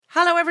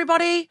Hello,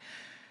 everybody.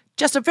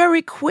 Just a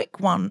very quick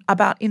one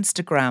about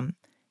Instagram.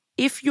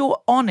 If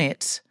you're on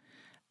it,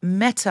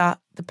 Meta,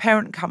 the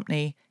parent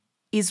company,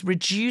 is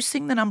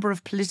reducing the number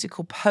of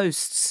political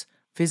posts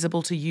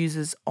visible to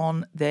users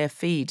on their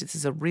feed. This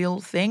is a real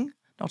thing,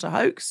 not a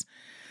hoax.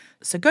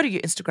 So go to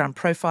your Instagram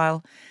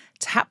profile,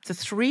 tap the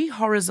 3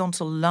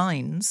 horizontal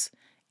lines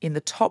in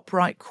the top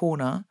right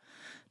corner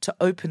to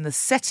open the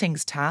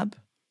Settings tab,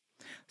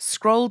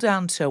 scroll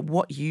down to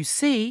What You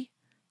See,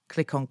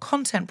 click on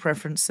Content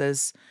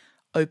Preferences,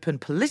 open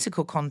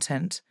Political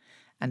Content,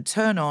 and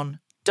turn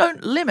on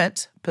Don't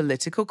Limit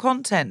Political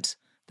Content.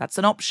 That's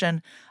an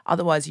option.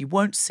 Otherwise, you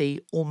won't see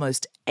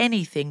almost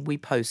anything we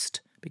post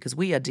because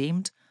we are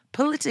deemed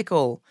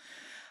political.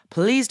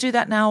 Please do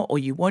that now, or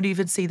you won't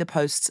even see the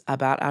posts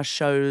about our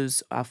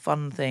shows, our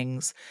fun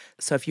things.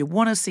 So if you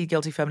want to see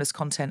Guilty Feminist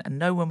content and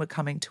know when we're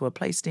coming to a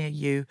place near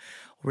you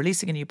or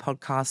releasing a new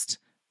podcast,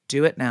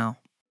 do it now.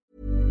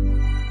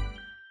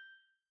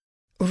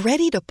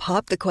 Ready to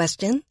pop the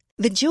question?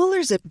 The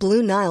jewelers at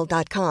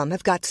BlueNile.com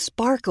have got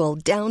sparkle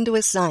down to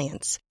a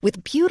science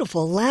with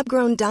beautiful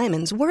lab-grown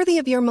diamonds worthy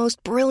of your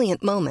most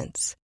brilliant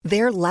moments.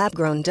 Their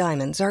lab-grown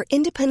diamonds are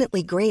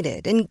independently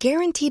graded and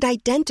guaranteed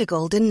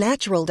identical to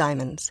natural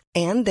diamonds,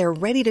 and they're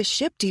ready to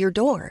ship to your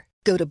door.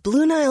 Go to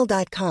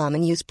BlueNile.com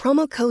and use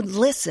promo code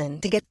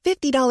LISTEN to get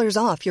 $50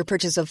 off your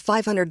purchase of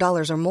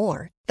 $500 or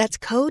more. That's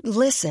code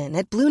LISTEN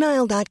at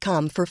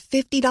BlueNile.com for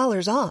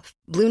 $50 off.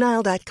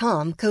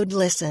 BlueNile.com, code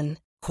LISTEN.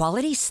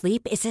 Quality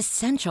sleep is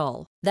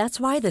essential. That's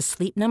why the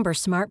Sleep Number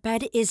Smart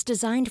Bed is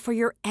designed for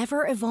your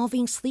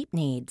ever-evolving sleep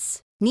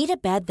needs. Need a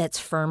bed that's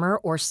firmer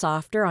or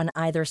softer on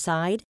either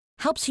side?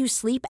 Helps you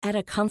sleep at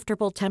a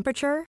comfortable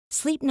temperature?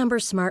 Sleep Number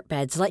Smart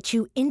Beds let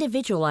you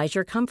individualize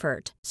your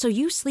comfort, so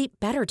you sleep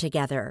better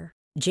together.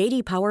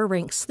 J.D. Power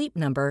ranks Sleep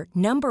Number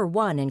number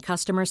 1 in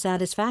customer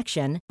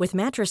satisfaction with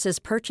mattresses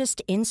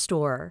purchased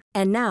in-store.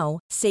 And now,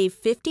 save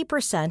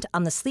 50%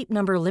 on the Sleep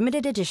Number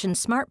Limited Edition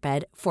Smart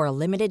Bed for a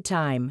limited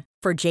time.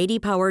 For J.D.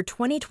 Power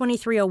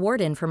 2023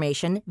 award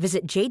information,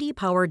 visit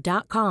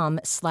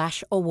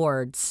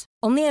jdpower.com/awards.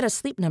 Only at a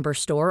Sleep Number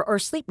store or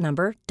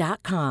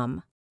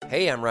sleepnumber.com.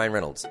 Hey, I'm Ryan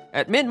Reynolds.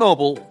 At Mint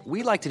Mobile,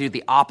 we like to do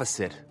the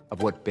opposite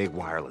of what Big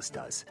Wireless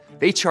does.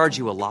 They charge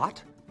you a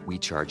lot, we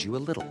charge you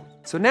a little.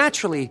 So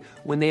naturally,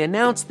 when they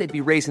announced they'd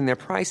be raising their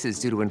prices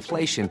due to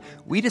inflation,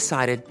 we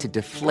decided to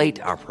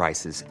deflate our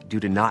prices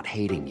due to not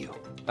hating you.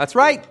 That's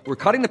right. We're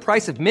cutting the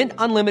price of Mint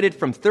Unlimited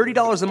from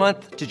 $30 a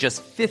month to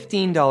just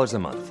 $15 a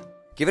month.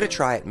 Give it a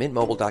try at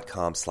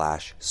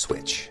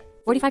mintmobile.com/switch.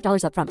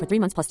 $45 up front for 3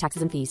 months plus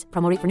taxes and fees.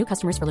 Promo rate for new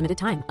customers for limited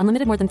time.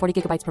 Unlimited more than 40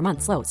 gigabytes per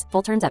month. Slows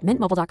full terms at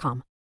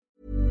mintmobile.com.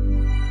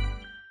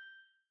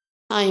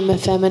 I'm a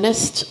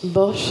feminist,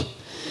 but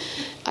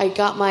I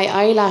got my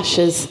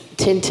eyelashes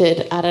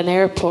tinted at an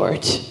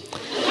airport.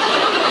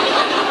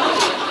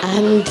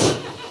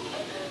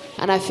 and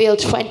I feel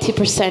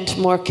 20%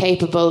 more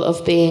capable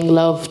of being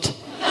loved.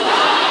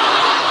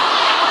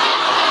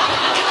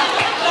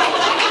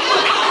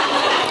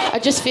 I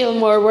just feel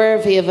more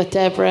worthy of it,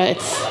 Deborah.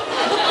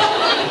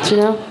 Do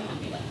you know?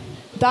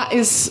 That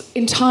is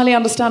entirely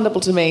understandable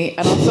to me,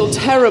 and I feel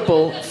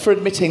terrible for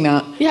admitting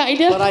that. Yeah, I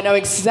know. But I know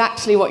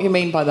exactly what you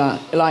mean by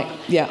that. Like,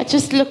 yeah. I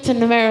just looked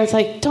in the mirror and was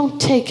like, don't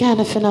take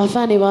anything off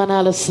anyone,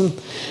 Alison.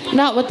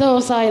 Not with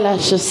those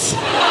eyelashes.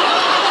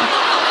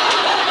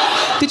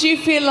 Did you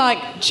feel like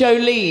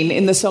Jolene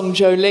in the song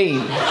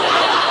Jolene?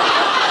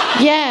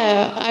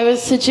 Yeah, I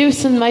was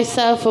seducing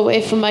myself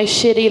away from my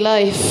shitty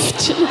life.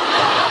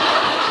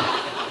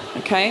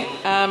 Okay.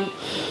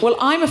 Well,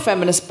 I'm a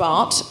feminist,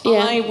 Bart.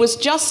 Yeah. I was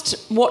just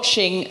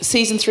watching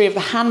season 3 of The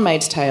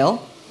Handmaid's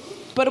Tale.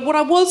 But what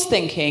I was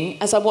thinking,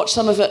 as I watched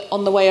some of it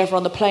on the way over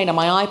on the plane on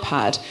my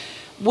iPad,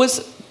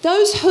 was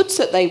those hoods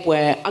that they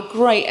wear are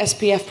great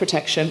SPF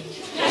protection.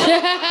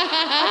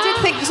 I did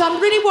think, because I'm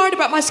really worried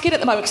about my skin at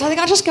the moment, because I think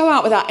I just go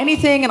out without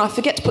anything and I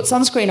forget to put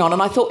sunscreen on.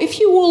 And I thought,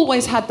 if you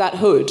always had that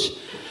hood,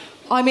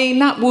 I mean,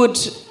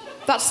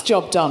 that's the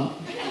job done.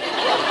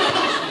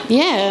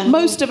 Yeah.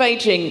 Most of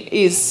ageing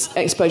is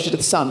exposure to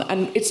the sun,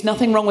 and it's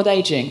nothing wrong with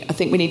ageing. I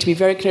think we need to be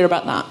very clear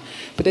about that.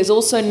 But there's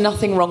also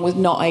nothing wrong with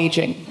not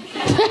ageing.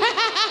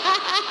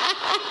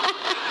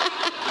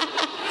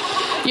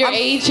 You're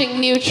ageing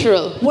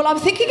neutral. Well, I'm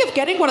thinking of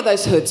getting one of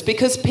those hoods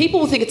because people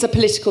will think it's a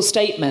political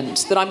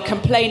statement that I'm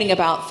complaining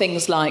about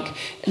things like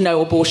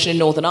no abortion in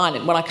Northern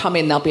Ireland. When I come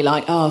in, they'll be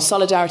like, oh,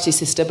 solidarity,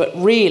 sister. But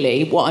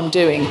really, what I'm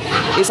doing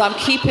is I'm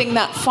keeping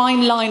that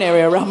fine line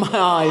area around my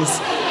eyes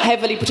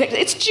heavily protected.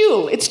 It's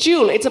dual.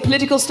 It's a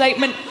political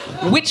statement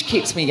which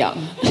keeps me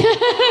young.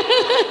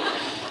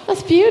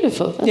 That's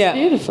beautiful. Yeah.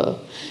 Beautiful.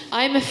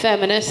 I'm a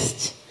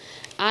feminist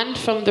and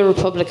from the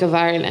Republic of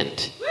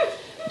Ireland.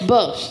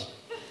 But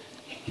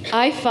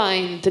I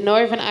find the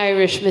Northern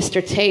Irish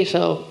Mr.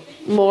 Tato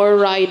more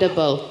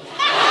rideable.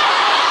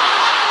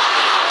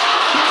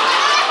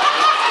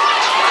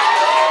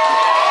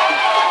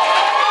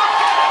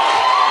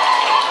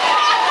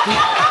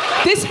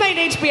 This may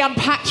need to be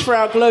unpacked for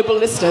our global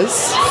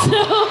listeners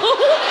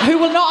who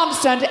will not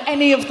understand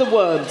any of the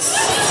words.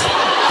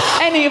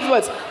 any of the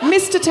words.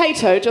 Mr.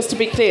 Tato, just to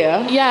be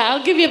clear. Yeah,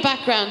 I'll give you a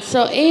background.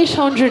 So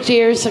 800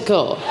 years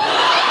ago,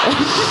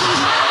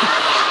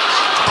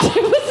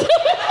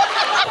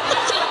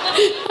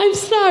 I'm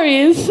sorry,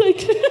 it's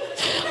like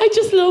I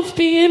just love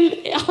being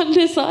on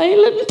this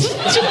island.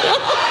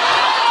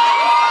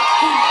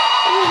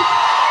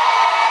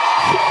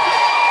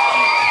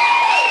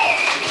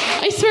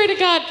 I swear to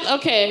God,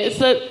 okay,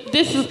 so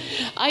this is...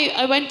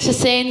 I went to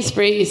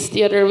Sainsbury's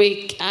the other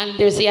week, and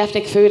there's the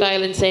ethnic food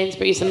aisle in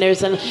Sainsbury's, and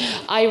there's an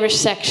Irish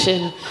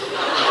section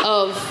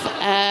of...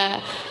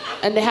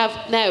 and they have...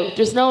 Now,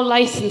 there's no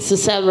licence to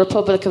sell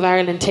Republic of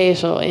Ireland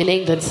Tato in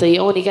England, so you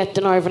only get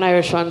the Northern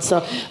Irish one,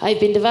 so I've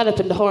been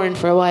developing the horn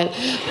for a while.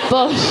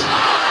 But...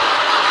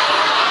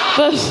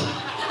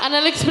 And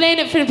I'll explain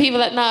it for the people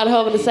that are not at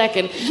home in a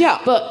second.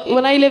 Yeah. But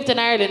when I lived in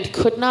Ireland,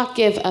 could not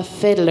give a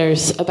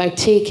fiddler's about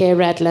TK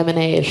Red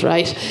Lemonade,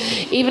 right?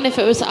 Even if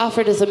it was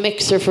offered as a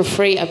mixer for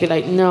free, I'd be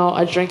like, no,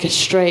 I'd drink it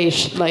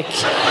straight. Like.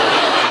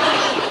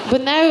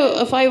 But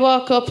now, if I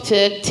walk up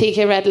to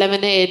TK Red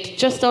Lemonade,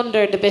 just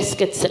under the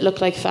biscuits that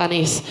look like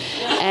fannies,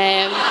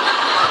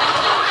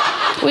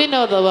 we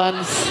know the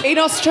ones. In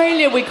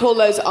Australia, we call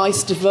those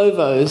iced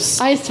vovos.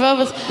 Iced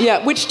vovos.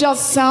 Yeah, which does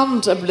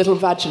sound a little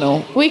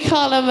vaginal. We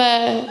call them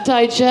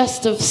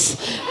digestives.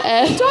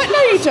 No,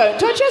 you don't.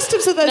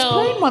 Digestives are those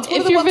plain ones.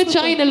 If your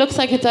vagina looks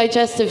like a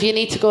digestive, you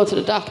need to go to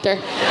the doctor.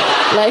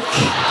 Like...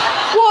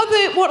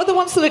 What are the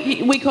ones that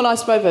we call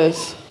iced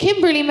vovos?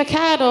 Kimberly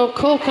Mikado,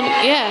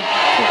 coconut, yeah.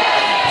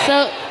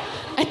 So...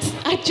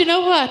 do you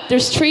know what?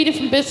 There's 3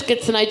 different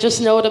biscuits and I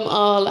just know them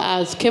all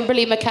as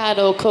Kimberly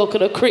Mikado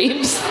coconut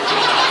creams.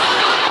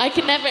 I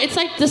can never... It's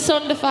like the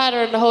Son, the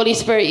Father and the Holy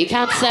Spirit. You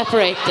can't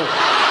separate them.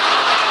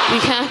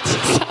 You can't.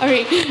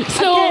 Sorry.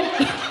 So,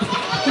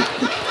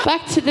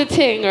 back to the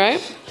thing,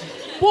 right?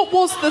 What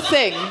was the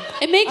thing?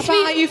 It makes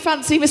about how you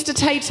fancy Mr.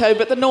 Tato,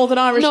 but the Northern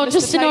Irish No, Mr.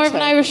 just the Tato?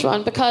 Northern Irish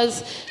one,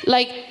 because,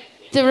 like,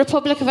 the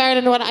Republic of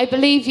Ireland one, I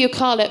believe you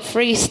call it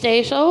Free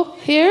Stato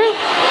here.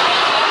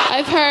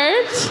 I've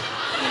heard...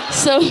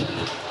 So,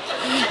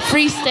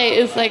 Free State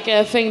is like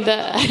a thing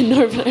that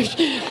Northern Irish...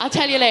 I'll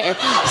tell you later.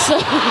 So,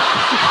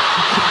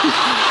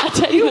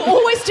 you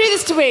always do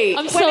this to me.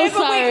 I'm so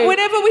sorry.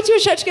 Whenever we do a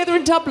show together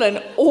in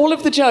Dublin, all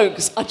of the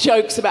jokes are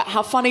jokes about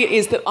how funny it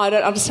is that I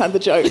don't understand the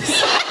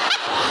jokes.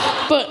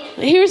 But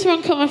here's where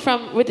I'm coming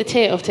from with the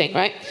Tato thing,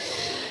 right?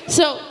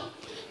 So,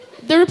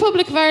 the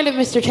Republic of Ireland,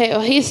 Mr.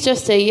 Tato, he's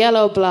just a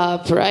yellow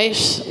blob,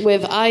 right?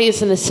 With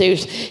eyes and a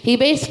suit. He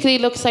basically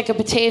looks like a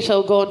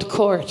potato going to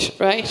court,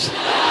 right?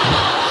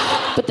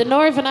 But the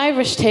Northern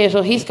Irish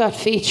Tato, he's got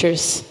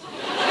features.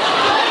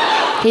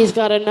 He's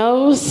got a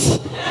nose.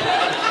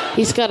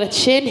 He's got a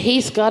chin.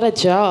 He's got a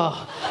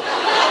jaw.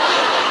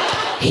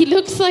 He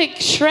looks like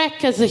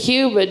Shrek as a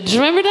human. Do you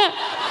remember that?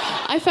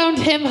 I found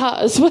him hot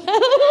as well.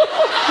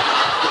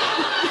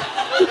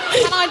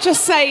 Can I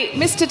just say,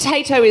 Mr.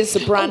 Tato is a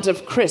brand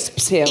of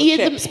crisps here.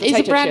 He's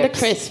a brand of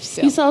crisps.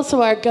 Yeah. He's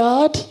also our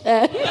god.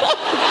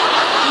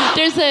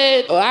 There's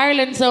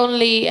Ireland's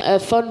only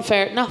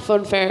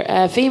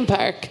theme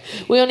park.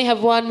 We only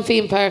have one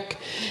theme park,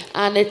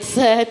 and it's...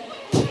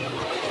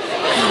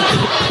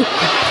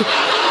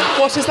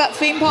 What is that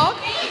theme park?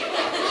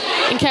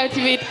 In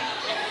County Meath.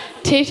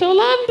 Tato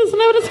Land, isn't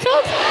that what it's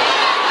called?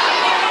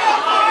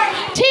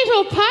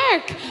 Tato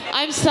Park.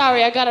 I'm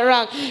sorry, I got it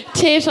wrong.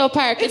 Tato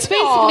Park. It's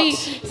basically...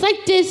 It's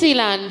like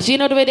Disneyland. You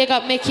know the way they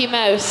got Mickey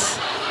Mouse?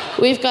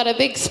 We've got a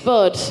big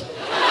spud.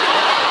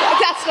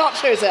 That's not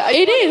true, is it?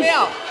 It is.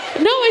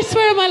 No, I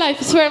swear on my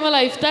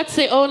life. That's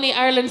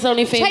Ireland's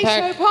only theme park.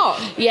 Tato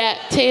Park? Yeah,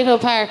 Tato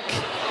Park.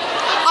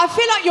 I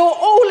feel like you're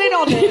all in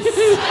on this.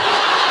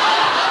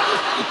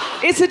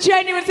 It's a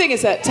genuine thing,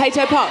 is it?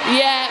 Tato Park?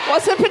 Yeah.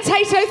 What's a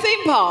potato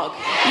theme park?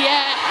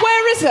 Yeah.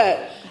 Where is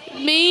it?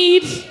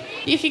 Mead.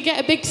 You can get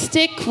a big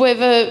stick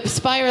with a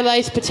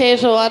spiralised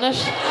potato on it.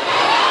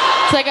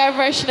 It's like our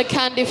version of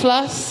candy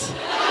floss.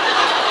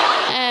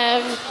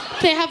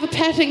 They have a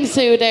petting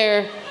zoo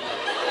there.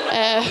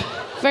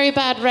 Very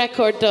bad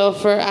record, though,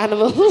 for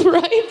animal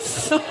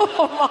rights.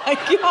 Oh, my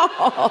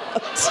God.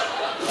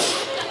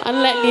 I'm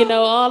letting you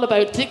know all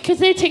about it, because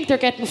they think they're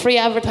getting free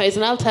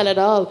advertising. I'll tell it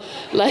all.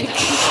 Like...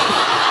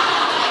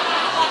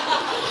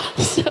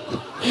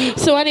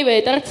 So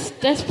anyway, that's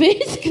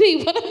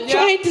basically what I'm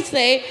trying to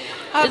say,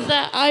 is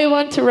that I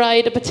want to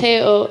ride a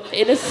potato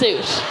in a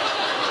suit.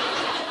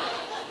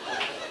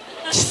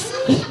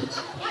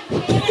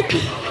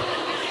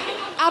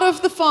 Out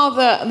of the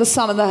Father and the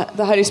Son and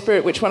the Holy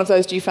Spirit, which one of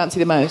those do you fancy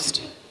the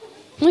most?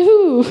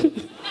 Ooh.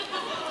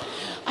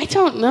 I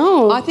don't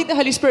know. I think the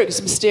Holy Spirit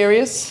is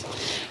mysterious.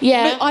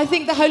 Yeah. I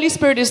think the Holy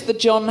Spirit is the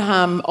John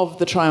Hamm of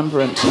the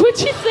triumvirate.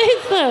 Would you say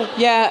so?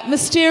 Yeah,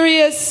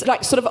 mysterious,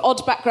 like sort of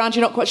odd background.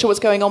 You're not quite sure what's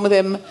going on with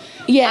him.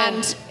 Yeah.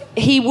 And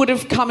he would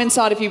have come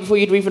inside of you before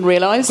you'd even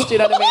realised. Do you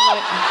know what I mean?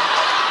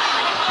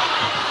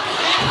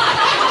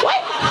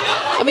 Like,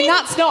 I mean,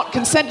 that's not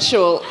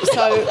consensual.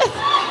 So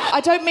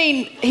I don't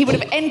mean he would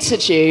have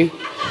entered you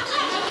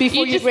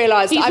before you'd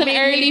realised. He's an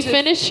early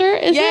finisher,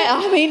 is it?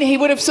 Yeah, I mean, he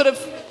would have sort of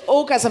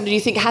orgasm do you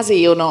think has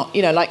he or not?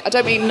 You know, like, I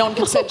don't mean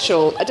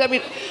non-consensual. I don't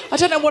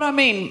know what I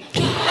mean.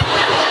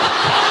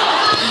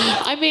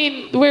 I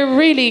mean, we're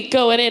really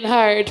going in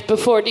hard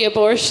before the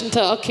abortion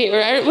talk here,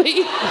 aren't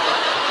we?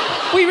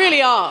 We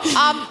really are.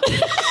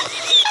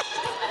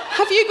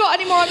 Have you got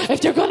any more?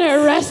 If they're going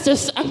to arrest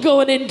us, I'm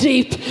going in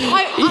deep.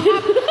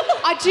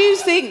 I do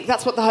think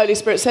that's what the Holy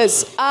Spirit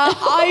says.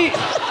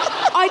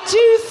 I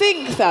do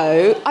think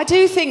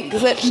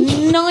that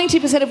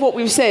 90% of what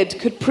we've said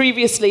could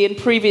previously, in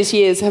previous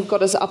years, have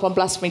got us up on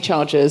blasphemy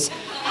charges.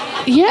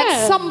 Yeah.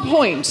 At some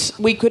point,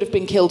 we could have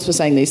been killed for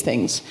saying these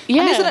things.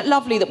 Yeah. And isn't it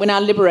lovely that we're now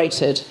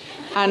liberated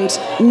and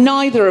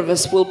neither of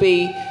us will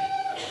be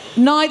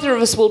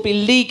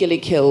legally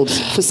killed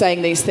for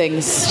saying these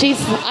things? Jeez,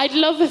 I'd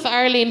love if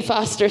Arlene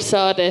Foster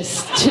saw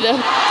this, you know.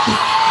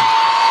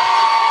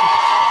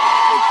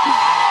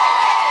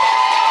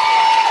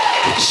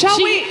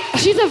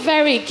 She's a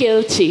very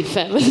guilty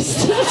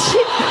feminist.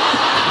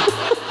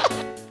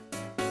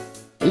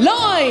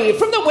 Live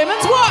from the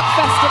Women's Work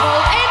Festival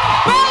in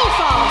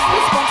Belfast, the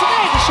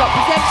Spontaneity Shop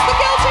presents The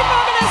Guilty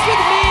Feminist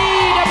with me,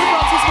 Deborah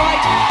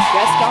Francis-White,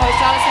 guest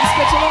co-host Alison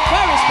Spittle, and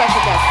very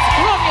special guests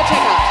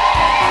Teggart,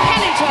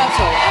 Kellie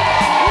Turtle, and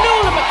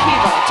Nuala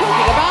McKeever,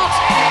 talking about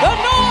The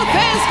North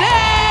is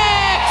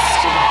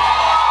Next!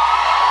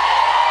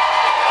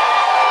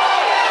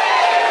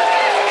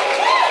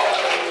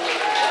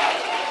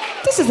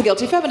 This is The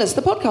Guilty Feminist,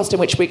 the podcast in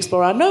which we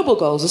explore our noble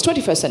goals as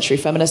 21st century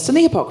feminists and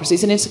the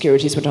hypocrisies and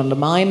insecurities which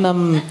undermine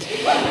them.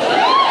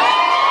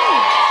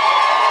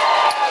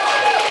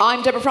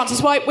 I'm Deborah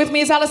Francis-White, with me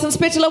is Alison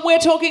Spittle, and we're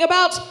talking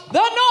about The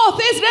North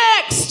is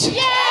Next!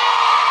 Yeah!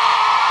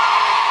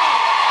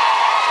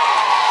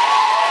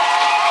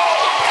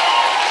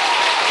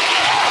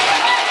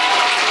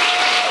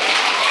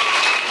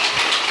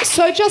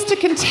 So just to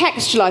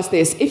contextualise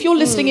this, if you're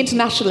listening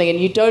internationally and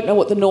you don't know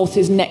what The North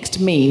is Next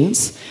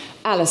means,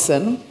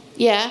 Alison,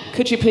 yeah,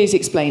 could you please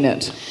explain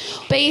it?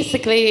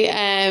 Basically,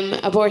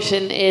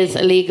 abortion is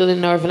illegal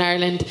in Northern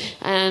Ireland,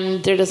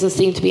 and there doesn't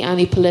seem to be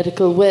any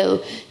political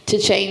will to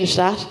change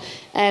that.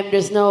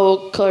 There's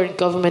no current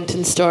government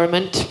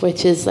installment,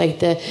 which is like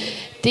the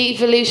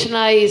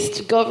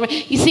devolutionised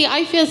government. You see,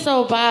 I feel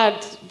so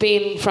bad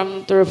being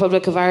from the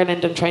Republic of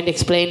Ireland and trying to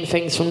explain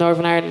things from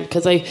Northern Ireland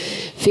because I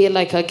feel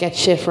like I'll get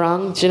shit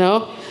wrong, do you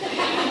know?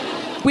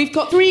 We've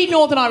got 3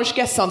 Northern Irish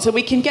guests on, so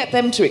we can get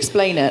them to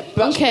explain it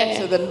much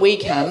better than we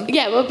can.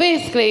 Yeah, well,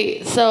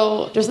 basically,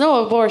 so there's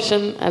no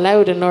abortion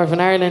allowed in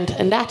Northern Ireland,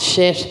 and that's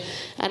shit,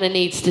 and it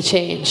needs to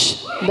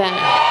change. Then.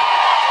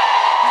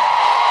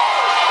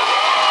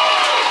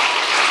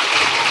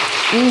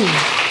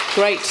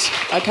 Great.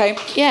 Okay.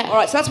 Yeah. All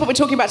right, so that's what we're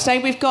talking about today.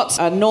 We've got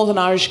a Northern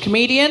Irish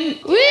comedian.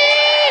 Woo!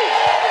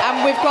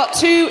 And we've got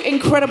 2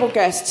 incredible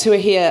guests who are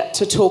here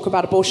to talk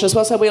about abortion as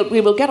well, so we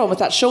will get on with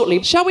that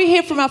shortly. Shall we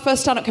hear from our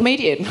first stand-up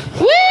comedian?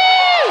 Woo!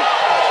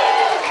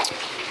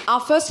 Our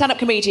first stand-up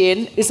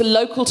comedian is a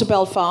local to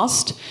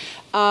Belfast.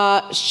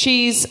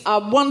 She's a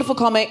wonderful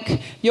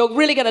comic. You're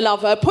really going to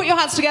love her. Put your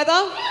hands together.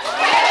 And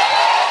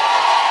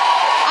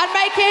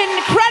make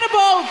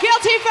incredible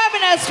guilty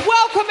feminists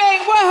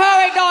welcoming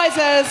whirring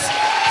noises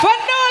for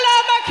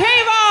Nuala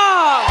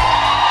McKeever!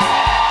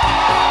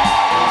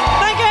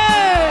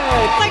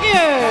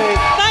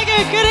 Thank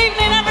you. Good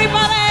evening,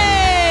 everybody.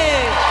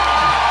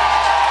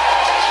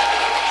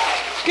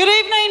 Good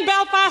evening,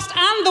 Belfast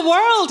and the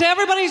world, to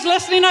everybody's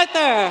listening out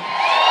there.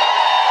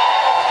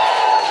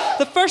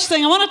 The first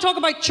thing, I want to talk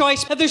about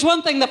choice. If there's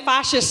one thing that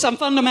fascists and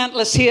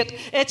fundamentalists hate,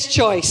 it's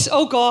choice.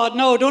 Oh God,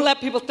 no, don't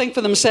let people think for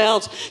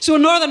themselves. So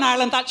in Northern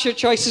Ireland, that's your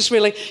choices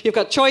really. You've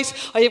got choice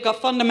or you've got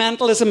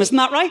fundamentalism, isn't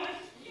that right?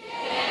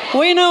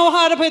 We know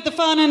how to put the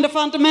fun into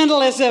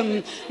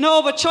fundamentalism.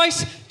 No, but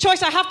choice,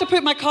 I have to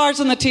put my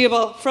cards on the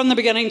table from the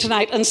beginning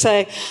tonight and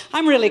say,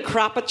 I'm really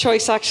crap at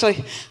choice,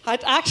 actually.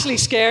 It actually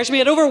scares me.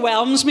 It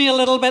overwhelms me a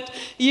little bit.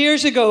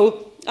 Years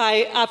ago,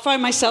 I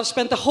found myself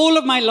spent the whole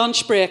of my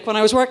lunch break when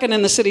I was working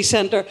in the city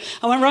centre.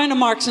 I went round to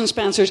Marks and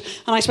Spencer's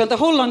and I spent the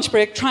whole lunch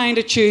break trying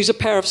to choose a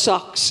pair of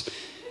socks.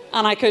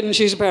 And I couldn't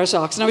choose a pair of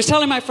socks. And I was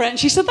telling my friend,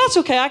 she said, that's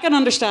okay, I can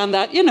understand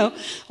that. You know,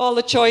 all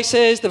the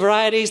choices, the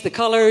varieties, the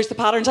colours, the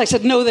patterns. I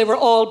said, no, they were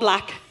all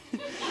black.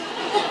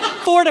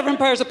 4 different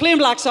pairs of plain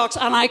black socks,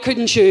 and I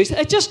couldn't choose.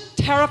 It just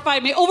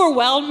terrified me,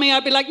 overwhelmed me.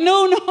 I'd be like,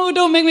 no,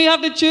 don't make me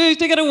have to choose,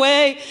 take it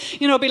away.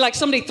 You know, it'd be like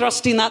somebody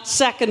thrusting that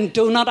second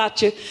donut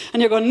at you,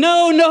 and you're going,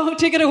 no,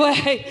 take it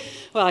away.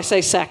 Well, I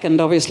say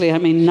second, obviously, I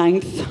mean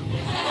 9th.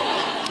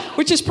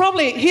 Which is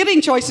probably,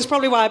 hating choice is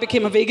probably why I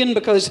became a vegan,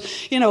 because,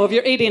 you know, if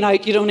you're eating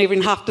out, you don't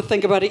even have to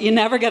think about it. You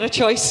never get a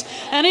choice.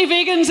 Any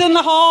vegans in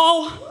the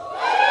hall?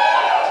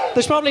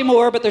 There's probably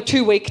more, but they're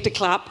too weak to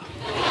clap.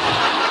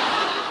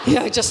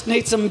 Yeah, I just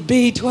need some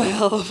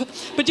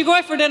B12. But you go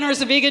out for dinner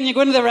as a vegan, you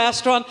go into the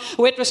restaurant,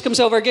 a waitress comes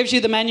over, gives you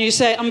the menu, you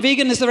say, I'm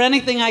vegan, is there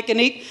anything I can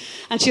eat?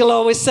 And she'll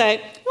always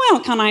say, Well,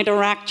 can I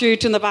direct you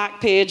to the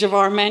back page of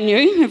our menu?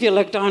 If you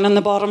look down in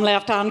the bottom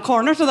left-hand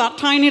corner to that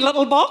tiny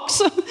little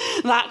box,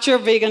 that's your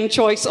vegan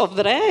choice of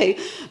the day,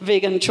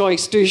 vegan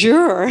choice du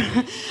jour.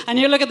 And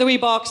you look at the wee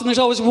box and there's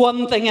always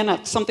one thing in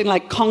it, something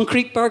like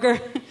concrete burger.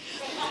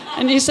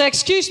 And you say,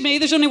 excuse me,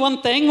 there's only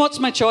one thing, what's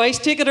my choice,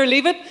 take it or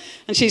leave it?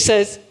 And she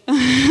says,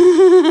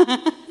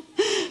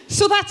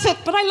 so that's it,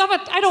 but I love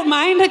it. I don't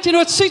mind it.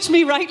 It suits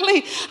me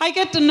rightly. I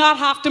get to not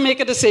have to make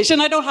a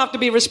decision. I don't have to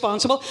be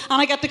responsible, and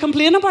I get to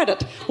complain about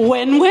it.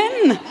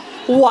 Win-win.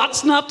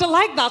 What's not to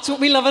like? That's what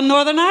we love in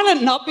Northern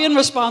Ireland, not being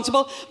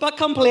responsible, but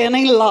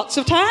complaining lots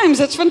of times.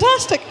 It's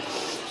fantastic.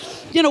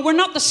 We're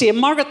not the same.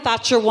 Margaret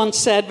Thatcher once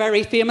said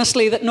very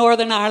famously that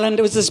Northern Ireland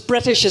was as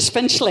British as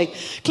Finchley.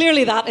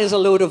 Clearly that is a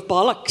load of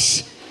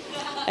bollocks.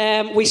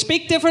 We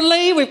speak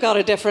differently, we've got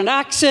a different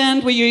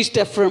accent, we use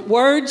different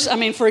words. I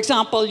mean, for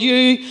example,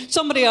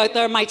 somebody out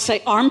there might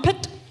say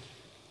armpit.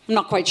 I'm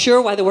not quite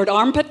sure why the word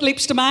armpit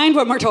leaps to mind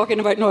when we're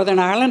talking about Northern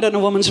Ireland and a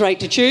woman's right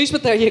to choose,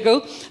 but there you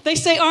go. They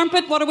say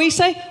armpit, what do we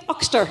say?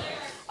 Oxter.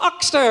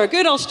 Oxter,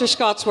 good Ulster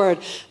Scots word.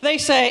 They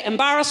say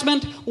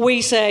embarrassment,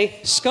 we say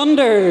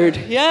scundered.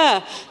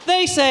 Yeah.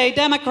 They say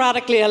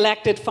democratically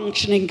elected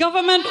functioning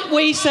government,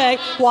 we say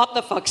what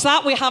the fuck's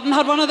that? We haven't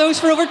had one of those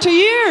for over 2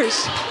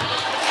 years.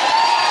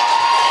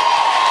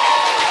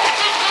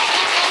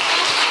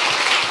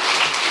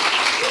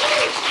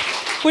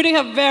 We do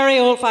have very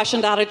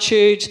old-fashioned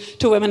attitudes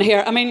to women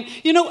here. I mean,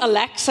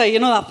 Alexa,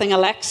 that thing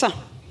Alexa?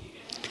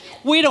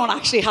 We don't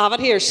actually have it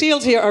here.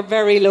 Sales here are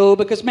very low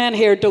because men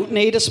here don't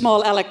need a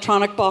small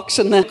electronic box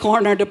in the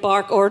corner to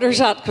bark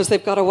orders at because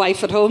they've got a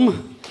wife at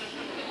home.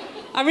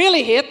 I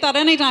really hate that.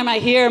 Anytime I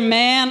hear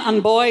men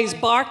and boys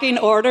barking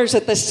orders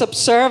at this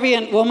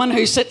subservient woman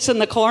who sits in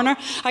the corner,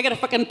 I get a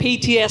fucking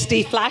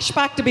PTSD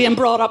flashback to being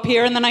brought up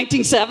here in the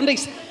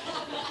 1970s.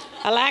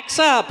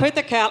 Alexa, put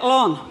the kettle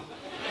on.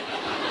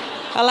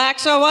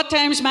 Alexa, what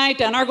time's my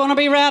dinner going to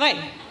be ready?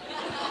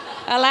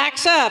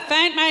 Alexa,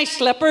 find my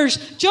slippers.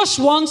 Just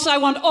once, I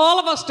want all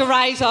of us to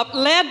rise up,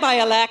 led by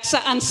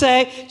Alexa, and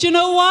say, do you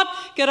know what?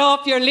 Get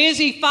off your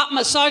lazy, fat,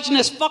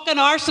 misogynist fucking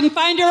arse and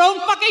find your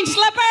own fucking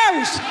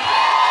slippers.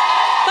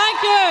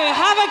 Thank you.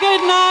 Have a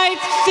good night.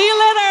 See you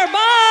later.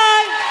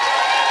 Bye.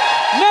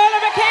 Nuala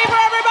McKeever,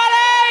 everybody.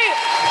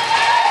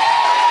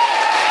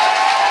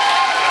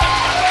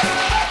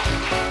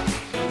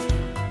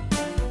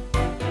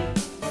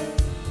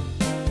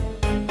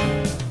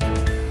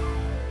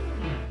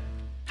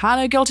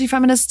 Hello, Guilty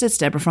Feminists. It's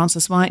Deborah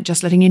Frances-White,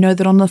 just letting you know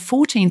that on the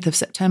 14th of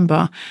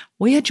September,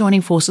 we are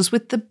joining forces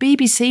with the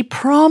BBC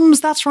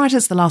Proms. That's right,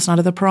 it's the last night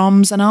of the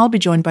Proms, and I'll be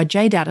joined by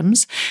Jade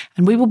Adams,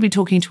 and we will be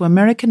talking to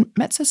American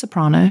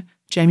mezzo-soprano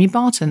Jamie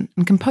Barton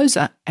and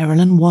composer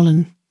Erilyn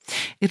Wallen.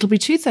 It'll be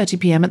 2:30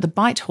 p.m. at the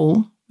Bite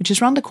Hall, which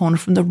is round the corner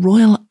from the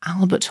Royal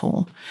Albert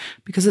Hall,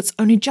 because it's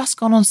only just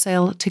gone on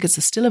sale. Tickets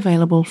are still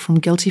available from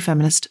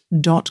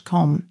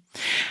guiltyfeminist.com.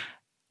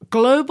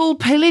 Global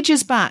Pillage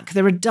is back.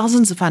 There are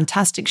dozens of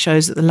fantastic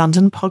shows at the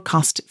London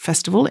Podcast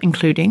Festival,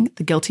 including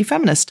The Guilty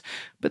Feminist.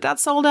 But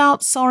that's sold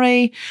out,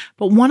 sorry.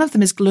 But one of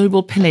them is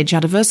Global Pillage, a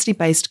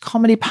diversity-based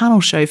comedy panel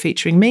show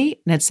featuring me,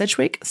 Ned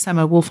Sedgwick,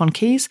 Samo Wolf on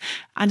keys,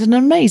 and an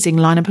amazing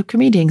lineup of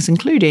comedians,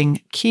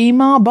 including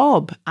Kemar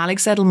Bob,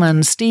 Alex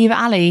Edelman, Steve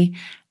Alley,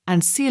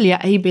 and Celia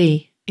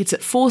A.B. It's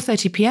at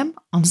 4:30 p.m.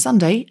 on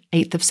Sunday,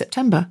 8th of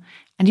September.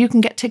 And you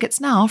can get tickets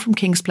now from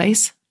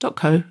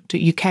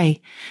kingsplace.co.uk.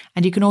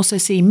 And you can also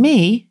see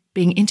me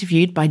being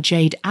interviewed by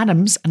Jade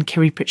Adams and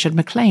Kerry Pritchard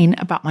McLean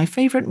about my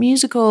favourite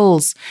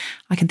musicals.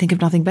 I can think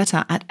of nothing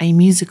better at A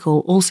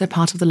Musical, also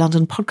part of the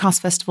London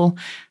Podcast Festival.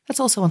 That's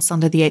also on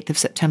Sunday the 8th of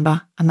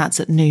September, and that's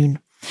at noon.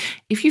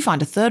 If you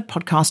find a third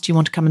podcast you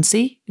want to come and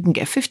see, you can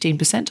get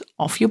 15%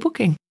 off your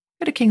booking.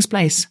 Go to King's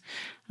Place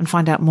and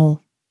find out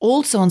more.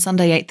 Also on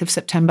Sunday 8th of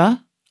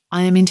September,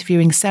 I am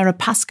interviewing Sarah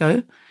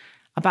Pascoe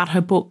about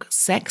her book,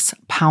 Sex,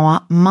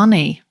 Power,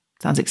 Money.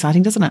 Sounds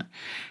exciting, doesn't it?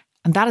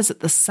 And that is at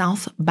the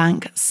South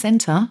Bank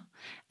Centre.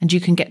 And you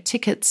can get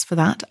tickets for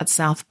that at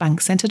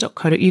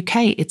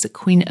southbankcentre.co.uk. It's at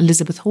Queen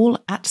Elizabeth Hall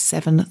at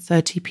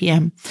 7:30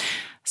 p.m.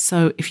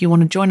 So if you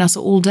want to join us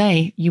all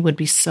day, you would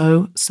be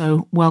so,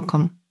 so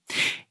welcome.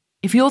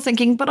 If you're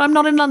thinking, but I'm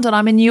not in London,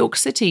 I'm in New York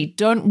City,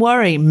 don't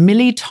worry.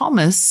 Millie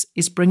Thomas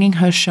is bringing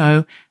her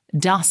show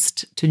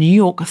Dust to New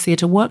York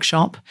Theatre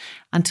Workshop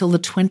until the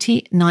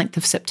 29th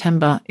of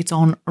September. It's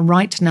on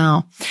right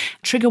now.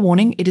 Trigger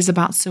warning, it is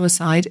about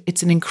suicide.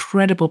 It's an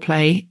incredible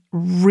play,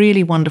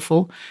 really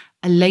wonderful,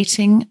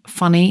 elating,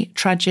 funny,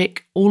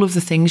 tragic, all of the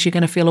things. You're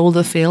going to feel all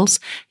the feels.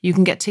 You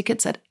can get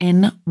tickets at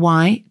nytw.org.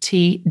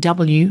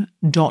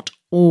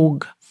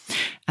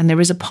 And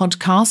there is a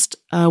podcast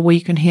where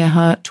you can hear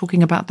her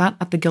talking about that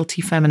at The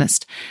Guilty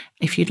Feminist.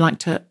 If you'd like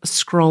to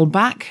scroll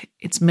back,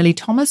 it's Millie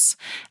Thomas,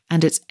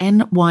 and it's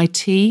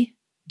nytw.org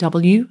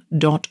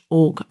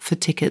for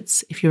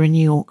tickets if you're in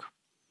New York.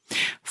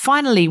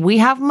 Finally, we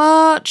have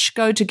merch.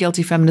 Go to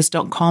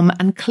guiltyfeminist.com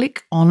and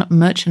click on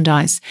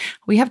merchandise.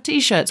 We have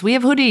t-shirts, we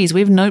have hoodies,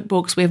 we have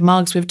notebooks, we have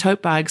mugs, we have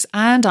tote bags,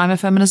 and I'm a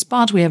feminist,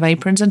 but we have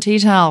aprons and tea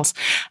towels.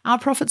 Our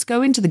profits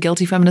go into the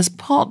Guilty Feminist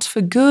pot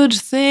for good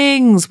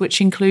things,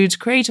 which includes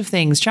creative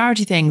things,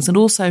 charity things, and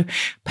also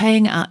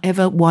paying our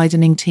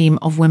ever-widening team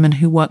of women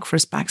who work for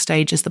us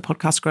backstage as the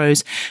podcast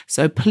grows.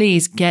 So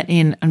please get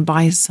in and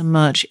buy some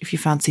merch if you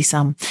fancy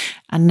some.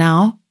 And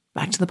now,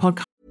 back to the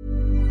podcast.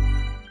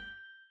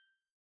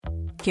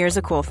 Here's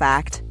a cool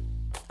fact.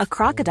 A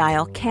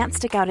crocodile can't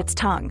stick out its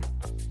tongue.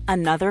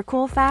 Another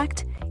cool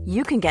fact,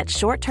 you can get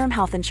short-term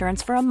health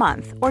insurance for a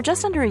month or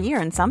just under a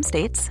year in some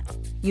states.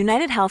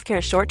 United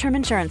Healthcare short-term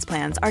insurance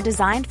plans are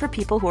designed for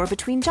people who are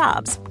between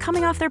jobs,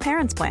 coming off their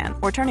parents' plan,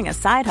 or turning a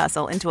side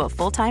hustle into a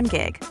full-time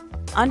gig.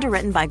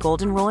 Underwritten by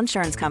Golden Rule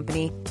Insurance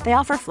Company, they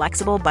offer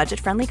flexible,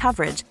 budget-friendly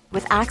coverage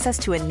with access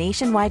to a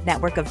nationwide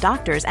network of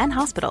doctors and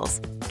hospitals.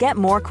 Get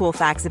more cool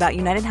facts about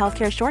United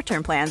Healthcare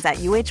short-term plans at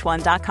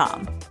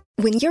uh1.com.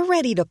 When you're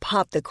ready to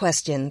pop the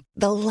question,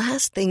 the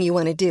last thing you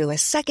want to do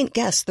is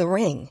second-guess the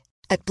ring.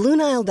 At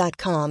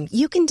BlueNile.com,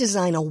 you can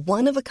design a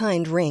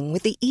one-of-a-kind ring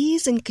with the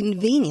ease and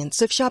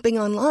convenience of shopping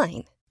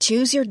online.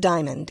 Choose your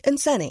diamond and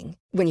setting.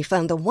 When you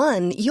find the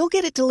one, you'll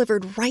get it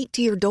delivered right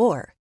to your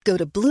door. Go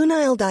to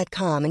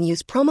BlueNile.com and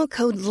use promo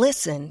code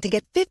LISTEN to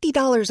get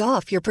 $50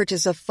 off your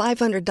purchase of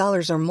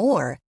 $500 or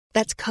more.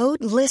 That's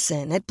code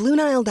LISTEN at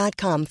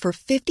BlueNile.com for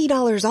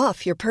 $50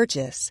 off your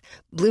purchase.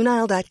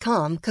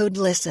 BlueNile.com, code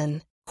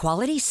LISTEN.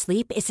 Quality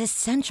sleep is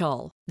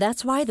essential.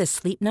 That's why the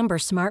Sleep Number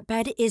Smart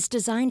Bed is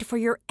designed for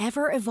your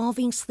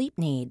ever-evolving sleep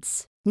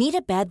needs. Need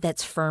a bed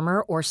that's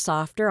firmer or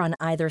softer on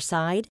either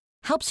side?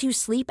 Helps you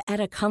sleep at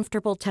a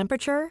comfortable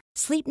temperature?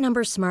 Sleep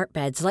Number Smart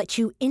Beds let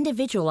you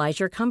individualize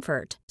your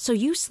comfort, so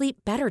you sleep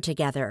better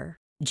together.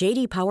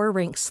 J.D. Power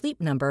ranks Sleep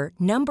Number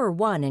number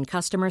 1 in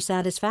customer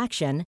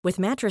satisfaction with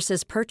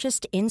mattresses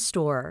purchased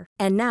in-store.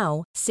 And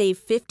now, save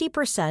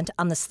 50%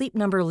 on the Sleep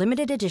Number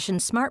Limited Edition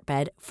Smart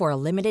Bed for a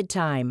limited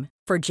time.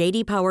 For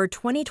J.D. Power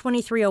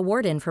 2023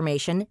 award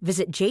information,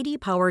 visit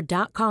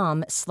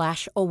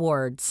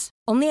jdpower.com/awards.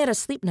 Only at a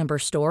Sleep Number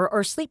store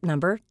or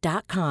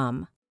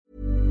sleepnumber.com.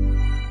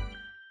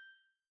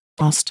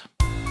 Lost.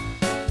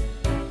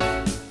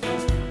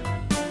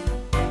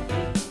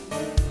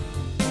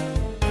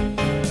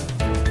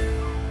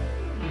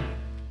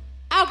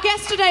 Our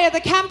guests today are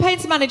the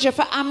campaigns manager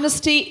for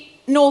Amnesty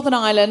Northern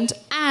Ireland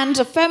and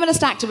a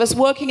feminist activist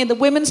working in the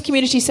women's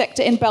community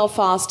sector in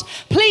Belfast.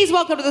 Please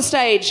welcome to the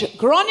stage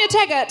Grainne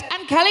Teggart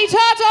and Kellie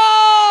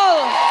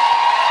Turtle.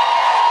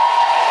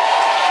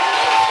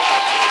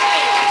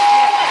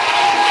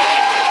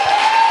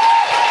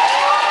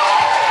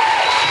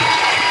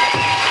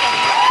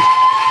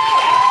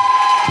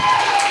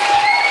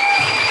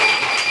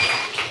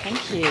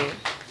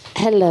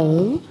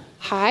 Hello.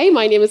 Hi,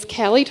 my name is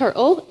Kellie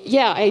Turtle.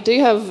 Yeah, I do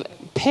have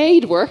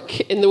paid work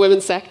in the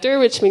women's sector,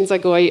 which means I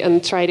go out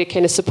and try to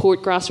kind of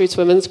support grassroots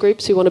women's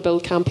groups who want to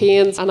build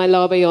campaigns, and I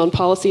lobby on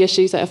policy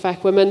issues that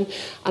affect women.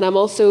 And I'm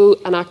also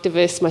an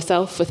activist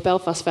myself with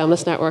Belfast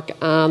Feminist Network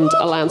and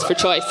Alliance for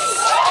Choice.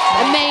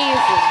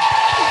 Amazing.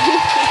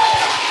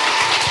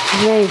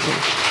 Amazing.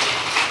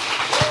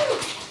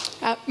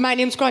 My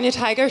name's Grainne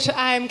Teggart.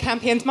 I'm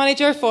campaigns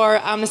manager for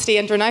Amnesty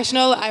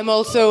International. I'm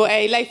also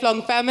a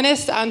lifelong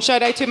feminist, and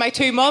shout out to my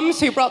two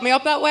mums who brought me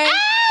up that way. You're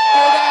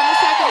there in the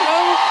second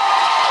row.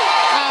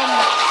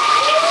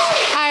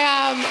 I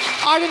am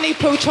ardently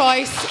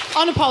pro-choice,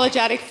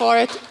 unapologetic for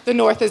it. The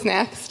North is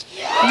next.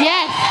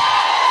 Yes.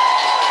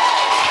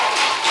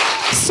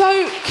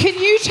 So, can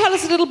you tell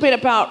us a little bit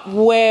about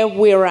where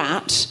we're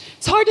at?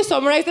 It's hard to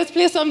summarise this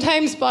place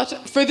sometimes, but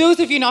for those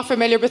of you not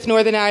familiar with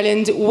Northern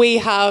Ireland, we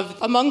have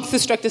amongst the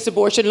strictest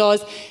abortion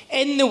laws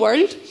in the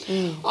world.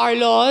 Our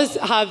laws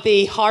have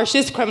the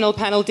harshest criminal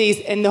penalties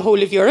in the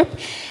whole of Europe.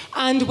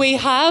 And we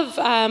have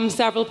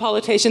several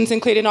politicians,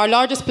 including our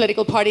largest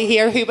political party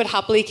here, who would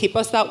happily keep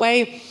us that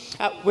way.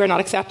 We're not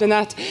accepting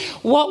that.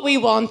 What we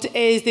want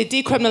is the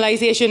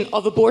decriminalisation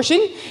of abortion,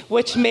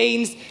 which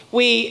means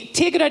we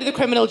take it out of the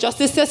criminal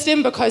justice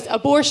system, because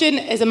abortion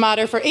is a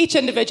matter for each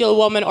individual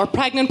woman or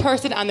pregnant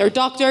person and their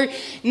doctor,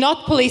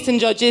 not police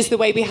and judges the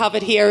way we have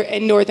it here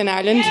in Northern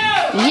Ireland.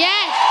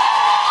 Yes.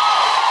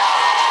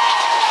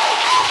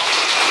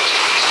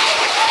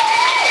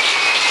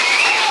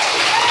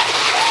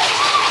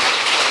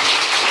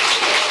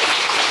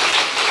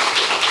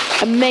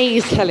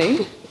 Amazing.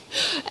 Kellie?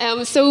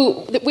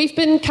 So we've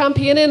been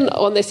campaigning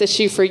on this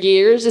issue for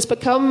years. It's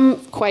become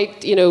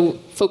quite,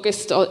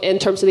 focused on, in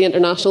terms of the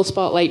international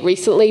spotlight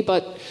recently,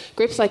 but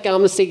groups like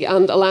Amnesty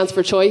and Alliance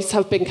for Choice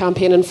have been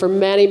campaigning for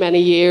many, many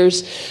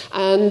years.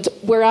 And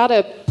we're at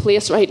a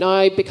place right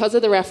now, because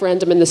of the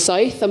referendum in the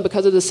South and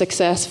because of the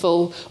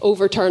successful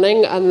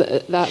overturning and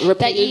that repeated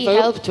that you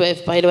vote. helped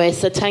with, by the way,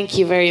 so thank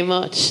you very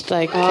much.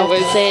 I have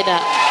to say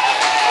that.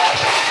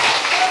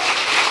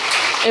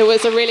 It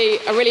was a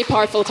really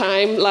powerful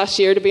time last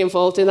year to be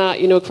involved in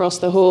that, across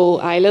the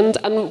whole island.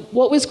 And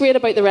what was great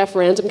about the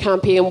referendum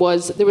campaign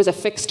was there was a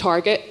fixed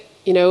target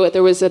You know,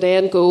 there was an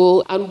end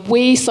goal, and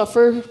we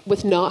suffer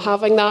with not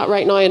having that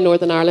right now in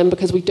Northern Ireland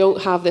because we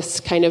don't have this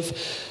kind of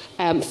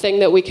thing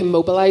that we can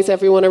mobilise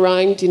everyone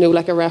around, you know,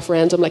 like a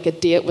referendum, like a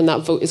date when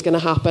that vote is going to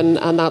happen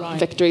and that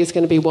victory is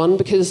going to be won,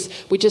 because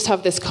we just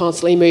have this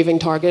constantly moving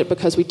target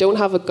because we don't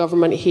have a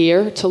government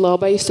here to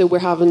lobby, so we're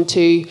having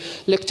to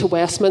look to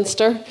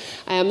Westminster.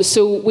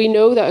 So we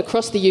know that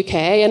across the UK,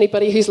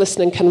 anybody who's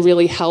listening can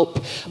really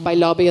help by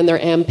lobbying their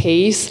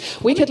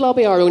MPs. We could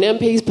lobby our own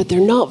MPs, but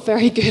they're not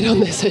very good on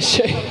this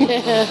issue.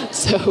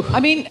 So, I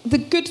mean, the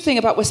good thing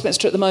about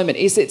Westminster at the moment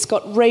is it's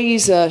got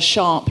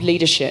razor-sharp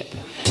leadership.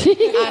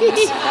 And,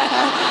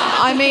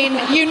 I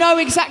mean, you know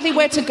exactly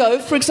where to go.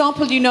 For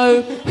example, you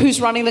know who's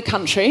running the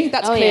country.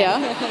 That's clear.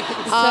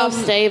 Yeah.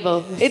 So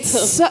stable. It's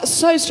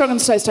so strong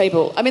and so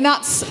stable. I mean,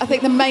 that's, I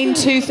think, the main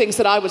two things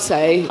that I would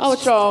say. Oh,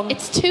 strong.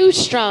 It's too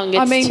strong.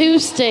 It's too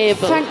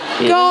stable.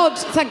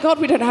 Thank God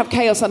we don't have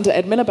chaos under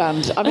Ed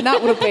Miliband. I mean,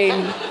 that would have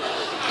been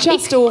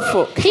just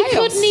awful. Chaos. He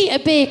couldn't eat a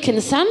bacon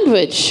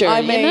sandwich, sure,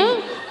 I mean, you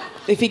know?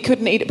 If he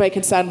couldn't eat a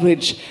bacon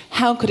sandwich,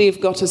 how could he have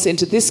got us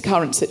into this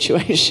current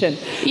situation?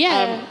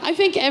 Yeah, I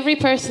think every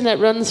person that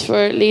runs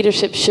for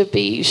leadership should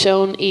be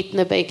shown eating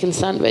a bacon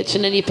sandwich,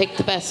 and then you pick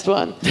the best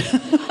one,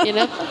 you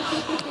know?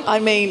 I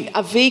mean,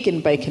 a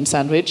vegan bacon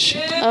sandwich.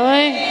 Oh,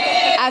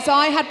 As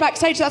I had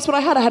backstage, that's what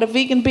I had. I had a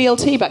vegan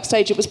BLT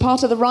backstage. It was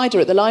part of the rider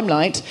at the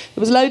Limelight.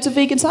 There was loads of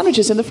vegan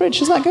sandwiches in the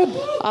fridge. Isn't that good?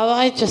 Oh,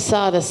 I just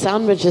saw the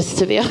sandwiches,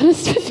 to be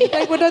honest with you.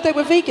 They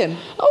were vegan.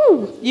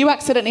 Oh. You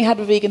accidentally had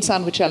a vegan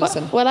sandwich,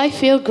 Alison. Well, I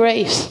feel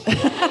great.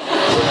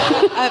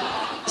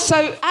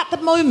 So at the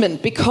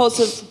moment, because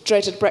of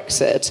dreaded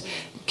Brexit,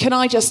 can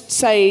I just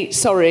say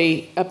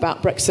sorry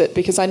about Brexit?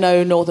 Because I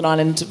know Northern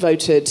Ireland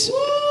voted,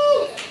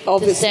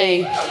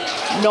 obviously,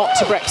 not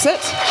to Brexit.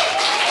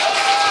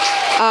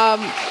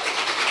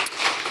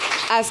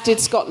 As did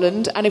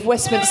Scotland. And if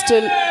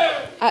Westminster...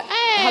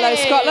 Hello,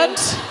 Scotland.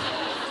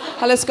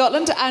 Hello,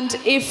 Scotland. And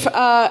if...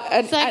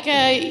 it's like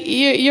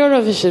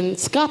Eurovision.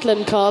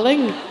 Scotland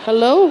calling.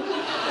 Hello?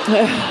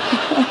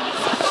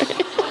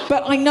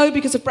 But I know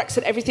because of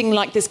Brexit, everything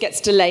like this gets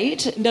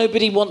delayed.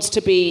 Nobody wants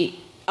to be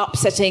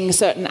upsetting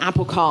certain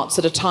apple carts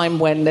at a time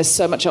when there's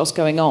so much else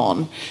going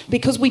on.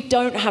 Because we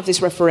don't have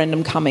this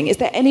referendum coming, is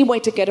there any way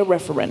to get a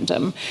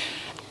referendum?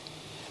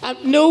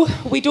 No,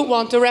 we don't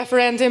want a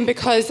referendum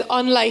because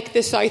unlike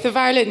the south of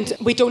Ireland,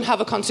 we don't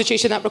have a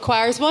constitution that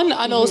requires one,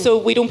 and also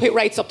we don't put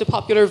rights up to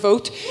popular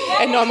vote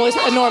in normal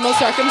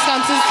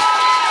circumstances.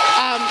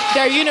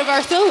 They're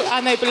universal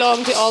and they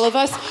belong to all of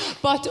us.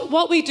 But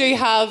what we do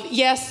have,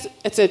 yes,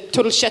 it's a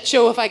total shit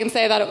show, if I can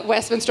say that, at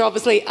Westminster,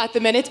 obviously, at the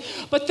minute.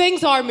 But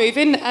things are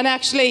moving, and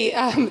actually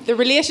the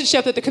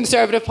relationship that the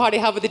Conservative Party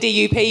have with the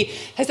DUP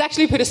has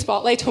actually put a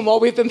spotlight on what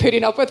we've been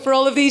putting up with for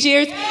all of these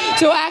years.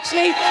 So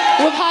actually,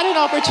 we've had an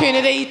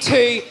opportunity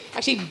to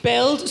actually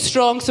build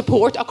strong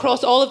support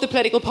across all of the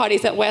political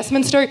parties at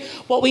Westminster.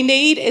 What we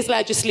need is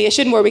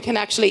legislation where we can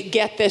actually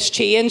get this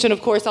change, and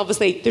of course,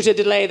 obviously, there's a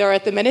delay there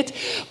at the minute.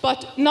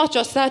 But not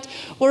just that,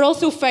 we're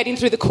also fighting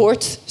through the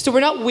courts, so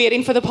we're not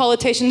waiting for the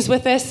politicians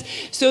with this.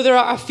 So there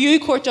are a few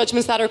court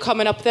judgments that are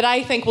coming up that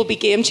I think will be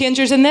game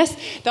changers in this,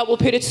 that will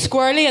put it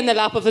squarely in the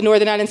lap of the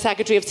Northern Ireland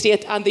Secretary of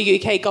State and the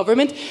UK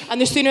government,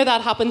 and the sooner that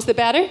happens, the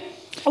better.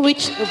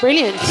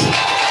 Brilliant.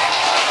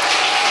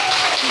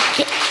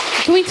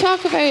 Can we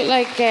talk about,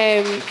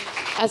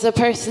 as a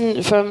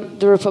person from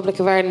the Republic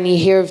of Ireland, you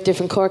hear of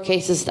different court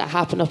cases that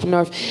happen up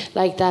north,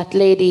 like that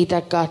lady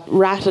that got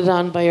ratted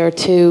on by her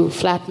two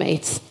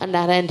flatmates, and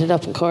that ended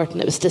up in court,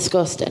 and it was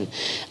disgusting.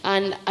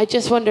 And I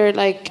just wonder,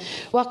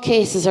 what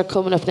cases are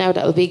coming up now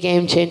that will be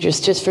game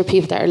changers, just for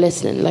people that are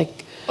listening,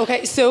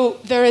 Okay, so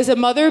there is a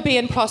mother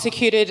being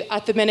prosecuted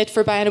at the minute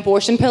for buying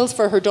abortion pills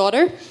for her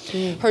daughter.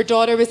 Her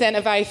daughter was in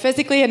a very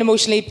physically and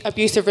emotionally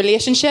abusive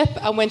relationship,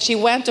 and when she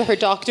went to her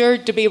doctor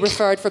to be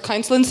referred for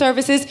counselling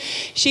services,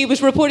 she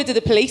was reported to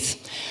the police,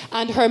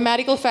 and her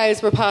medical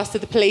files were passed to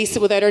the police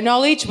without her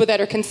knowledge, without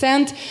her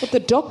consent. But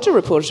the doctor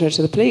reported her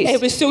to the police?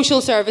 It was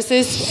social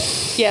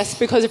services, yes,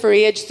 because of her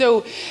age.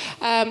 So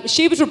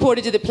she was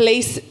reported to the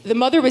police. The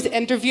mother was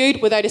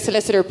interviewed without a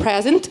solicitor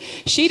present.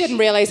 She didn't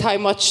realise how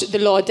much the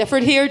law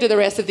differed here to the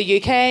rest of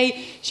the UK.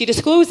 She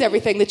disclosed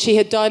everything that she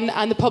had done,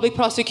 and the Public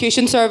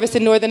Prosecution Service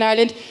in Northern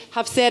Ireland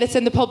have said it's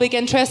in the public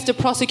interest to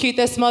prosecute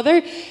this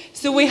mother.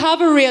 So we have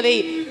a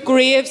really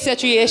grave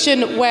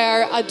situation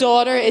where a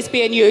daughter is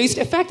being used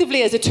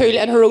effectively as a tool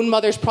in her own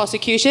mother's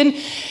prosecution.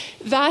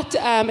 That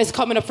is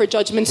coming up for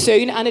judgment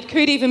soon, and it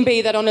could even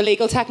be that on a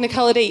legal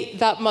technicality,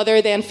 that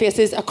mother then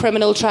faces a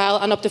criminal trial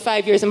and up to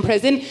 5 years in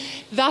prison.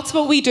 That's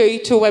what we do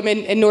to women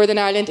in Northern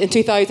Ireland in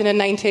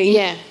 2019.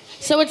 Yeah.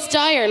 So it's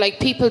dire,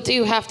 people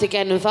do have to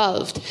get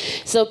involved.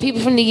 So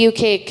people from the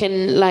UK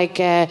can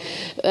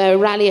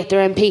rally at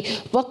their MP.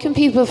 What can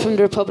people from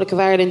the Republic of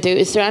Ireland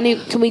do?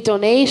 Can we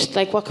donate?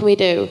 What can we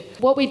do?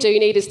 What we do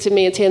need is to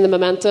maintain the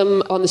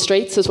momentum on the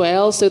streets as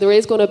well. So there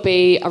is going to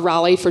be a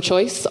rally for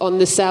choice on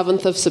the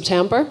 7th of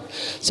September.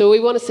 So we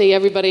want to see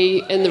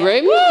everybody in the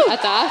room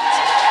at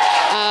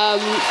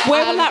that.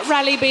 Where will that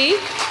rally be?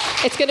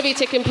 It's going to be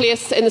taking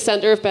place in the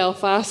centre of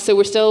Belfast, so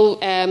we're still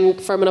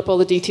firming up all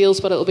the details,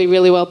 but it'll be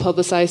really well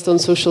publicised on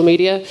social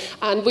media.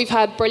 And we've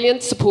had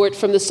brilliant support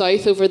from the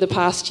south over the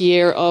past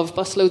year of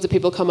busloads of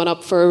people coming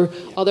up for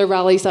other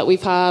rallies that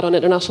we've had on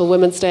International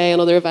Women's Day and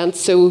other events,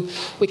 so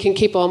we can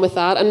keep on with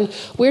that. And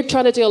we're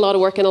trying to do a lot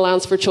of work in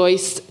Alliance for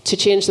Choice to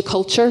change the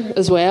culture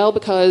as well,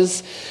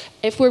 because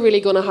if we're really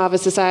going to have a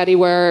society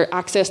where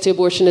access to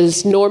abortion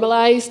is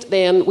normalised,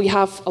 then we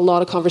have a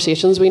lot of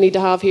conversations we need to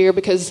have here,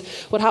 because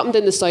what happened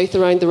in the south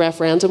around the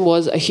referendum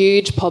was a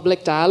huge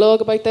public dialogue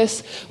about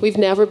this. We've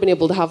never been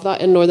able to have that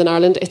in Northern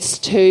Ireland. It's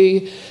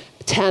too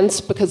tense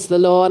because of the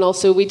law, and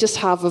also we just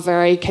have a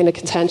very kind of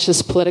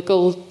contentious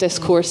political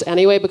discourse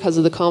anyway because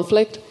of the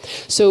conflict.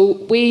 So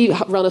we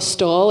run a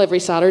stall every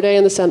Saturday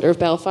in the centre of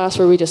Belfast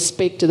where we just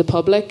speak to the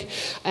public.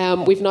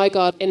 We've now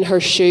got In Her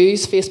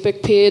Shoes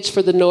Facebook page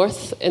for the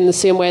north in the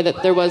same way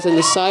that there was in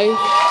the south.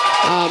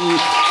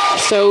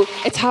 So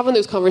it's having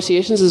those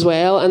conversations as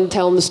well and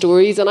telling the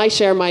stories. And I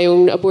share my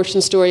own abortion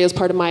story as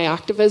part of my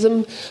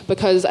activism,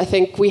 because I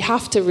think we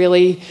have to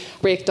really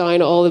break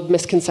down all the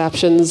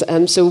misconceptions.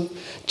 And so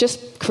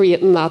just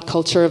creating that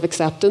culture of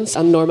acceptance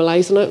and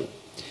normalising it.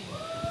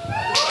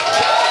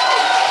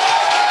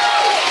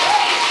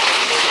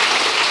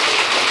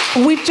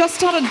 We've just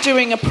started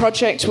doing a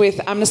project with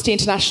Amnesty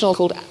International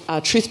called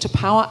Truth to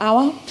Power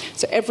Hour.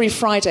 So every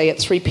Friday at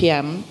 3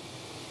 p.m,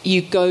 you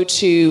go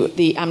to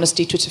the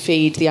Amnesty Twitter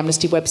feed, the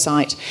Amnesty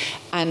website,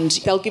 and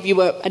they'll give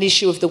you an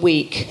issue of the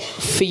week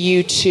for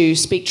you to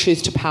speak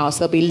truth to power. So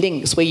there'll be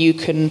links where you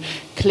can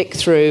click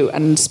through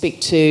and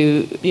speak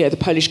to, the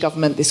Polish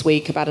government this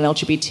week about an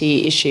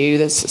LGBT issue.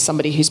 There's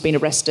somebody who's been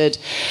arrested.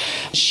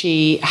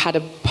 She had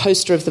a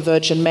poster of the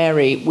Virgin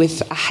Mary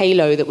with a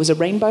halo that was a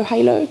rainbow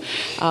halo,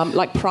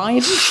 like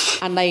Pride,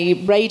 and they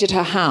raided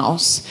her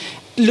house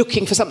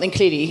looking for something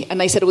clearly, and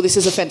they said, this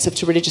is offensive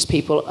to religious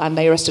people, and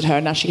they arrested her,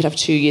 and now she could have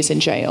 2 years in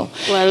jail.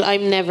 Well,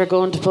 I'm never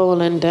going to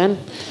Poland then.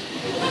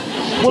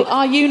 Well,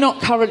 are you not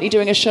currently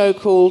doing a show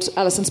called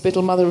Alison,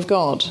 Spittle, Mother of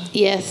God?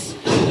 Yes.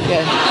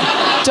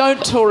 Yeah.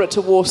 Don't tour it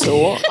to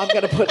Warsaw. I'm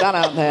going to put that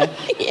out there.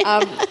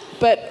 Yeah.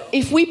 But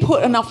if we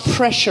put enough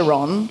pressure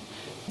on,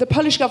 the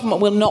Polish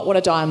government will not want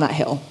to die on that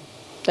hill.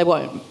 They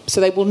won't.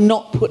 So they will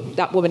not put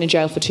that woman in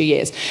jail for 2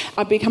 years.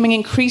 I'm becoming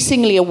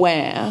increasingly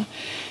aware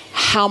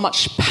how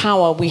much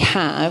power we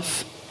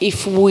have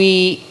if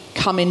we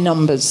come in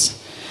numbers,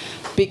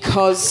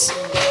 because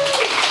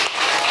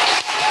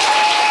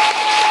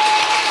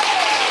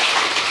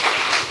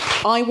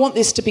I want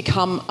this to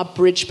become a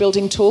bridge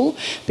building tool,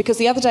 because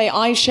the other day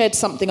I shared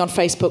something on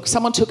Facebook.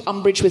 Someone took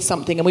umbrage with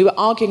something and we were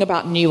arguing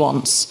about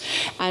nuance,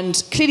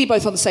 and clearly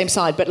both on the same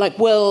side, but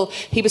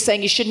he was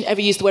saying you shouldn't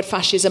ever use the word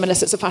fascism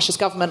unless it's a fascist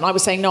government, and I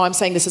was saying no, I'm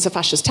saying this is a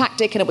fascist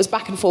tactic, and it was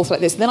back and forth like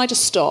this. And then I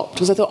just stopped,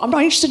 because I thought, I'm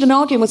not interested in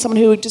arguing with someone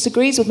who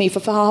disagrees with me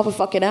for half a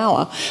fucking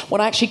hour when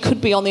I actually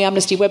could be on the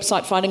Amnesty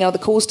website finding other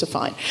cause to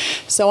fight.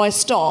 So I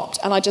stopped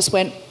and I just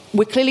went,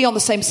 we're clearly on the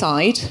same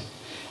side.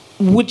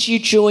 Would you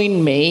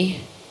join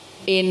me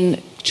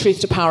in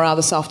Truth to Power Hour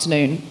this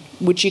afternoon?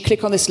 Would you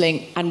click on this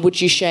link and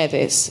would you share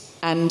this?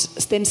 And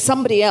then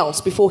somebody else,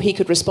 before he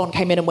could respond,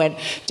 came in and went,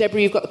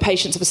 Deborah, you've got the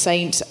patience of a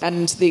saint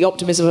and the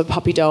optimism of a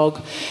puppy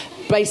dog,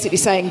 basically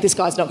saying this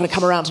guy's not going to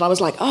come around. And I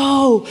was like,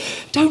 oh,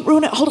 don't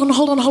ruin it. Hold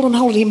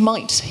on.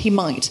 He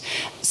might.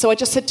 So I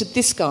just said to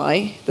this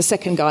guy, the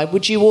second guy,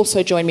 would you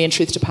also join me in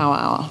Truth to Power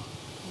Hour?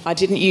 I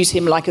didn't use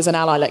him as an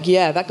ally,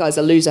 yeah, that guy's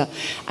a loser.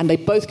 And they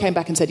both came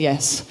back and said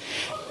yes.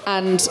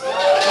 And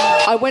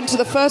I went to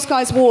the first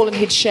guy's wall and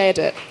he'd shared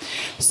it.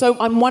 So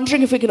I'm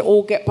wondering if we can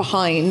all get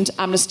behind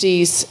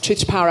Amnesty's Truth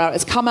to Power Hour.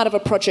 It's come out of a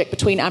project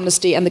between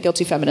Amnesty and the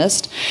Guilty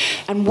Feminist.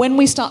 And when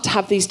we start to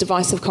have these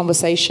divisive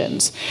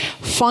conversations,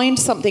 find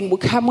something,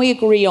 can we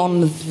agree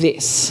on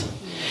this?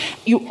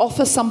 You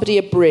offer somebody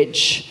a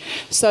bridge.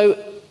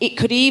 So it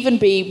could even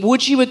be,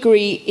 would you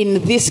agree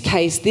in this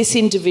case, this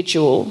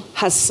individual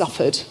has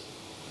suffered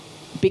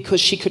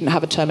because she couldn't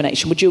have a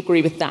termination? Would you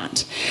agree with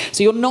that?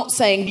 So you're not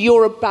saying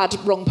you're a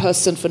wrong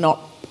person for not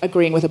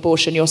agreeing with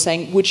abortion. You're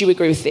saying, would you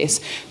agree with this?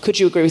 Could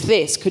you agree with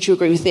this? Could you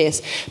agree with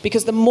this?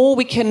 Because the more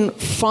we can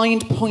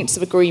find points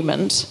of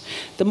agreement,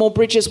 the more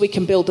bridges we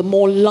can build, the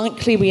more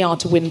likely we are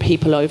to win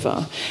people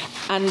over.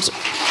 And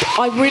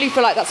I really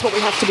feel like that's what we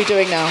have to be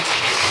doing now.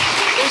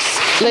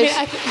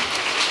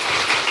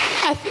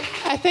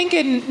 I think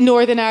in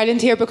Northern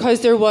Ireland here,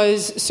 because there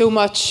was so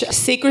much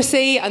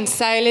secrecy and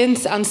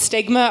silence and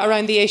stigma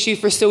around the issue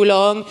for so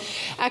long,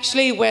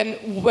 actually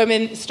when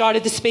women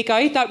started to speak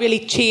out, that really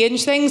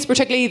changed things,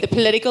 particularly the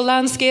political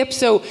landscape.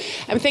 So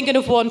I'm thinking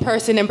of one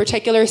person in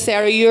particular,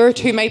 Sarah Ewart,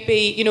 who might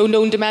be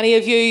known to many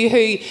of you,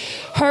 who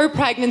her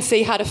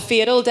pregnancy had a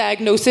fatal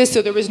diagnosis,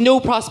 so there was no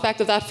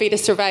prospect of that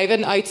fetus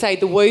surviving outside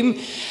the womb.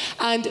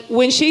 And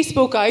when she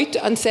spoke out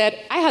and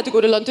said, I had to go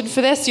to London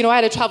for this, I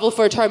had to travel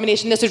for a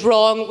termination, this is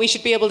wrong, we should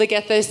should be able to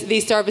get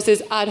these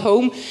services at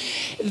home.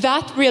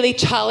 That really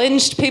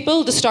challenged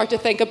people to start to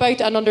think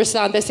about and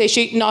understand this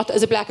issue, not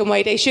as a black and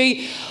white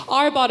issue.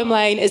 Our bottom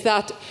line is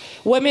that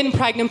women,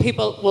 pregnant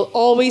people, will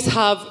always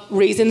have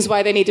reasons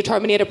why they need to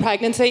terminate a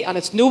pregnancy, and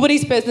it's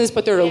nobody's business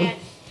but their own.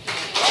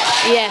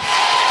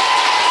 Yes.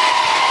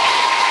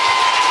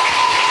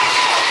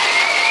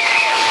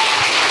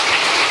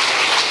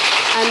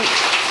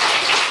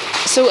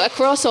 So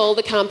across all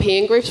the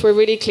campaign groups, we're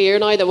really clear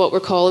now that what we're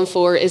calling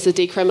for is the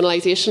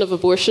decriminalisation of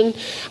abortion.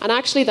 And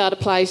actually that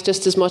applies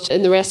just as much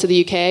in the rest of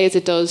the UK as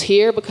it does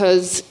here,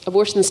 because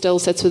abortion still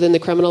sits within the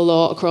criminal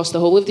law across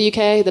the whole of the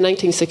UK. The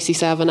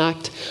 1967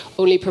 Act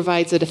only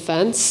provides a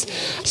defence.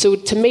 So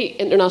to meet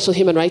international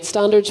human rights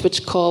standards,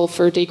 which call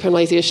for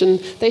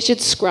decriminalisation, they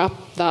should scrap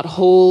that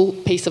whole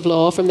piece of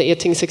law from the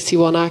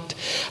 1861 Act.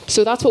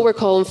 So that's what we're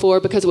calling for,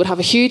 because it would have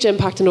a huge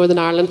impact in Northern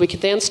Ireland. We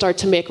could then start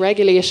to make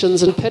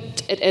regulations and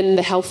put it in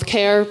the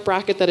healthcare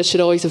bracket that it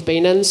should always have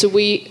been in. So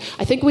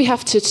I think we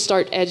have to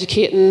start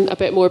educating a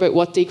bit more about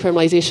what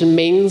decriminalisation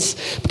means,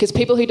 because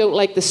people who don't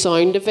like the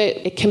sound of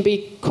it, it can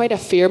be quite a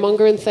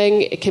fear-mongering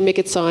thing. It can make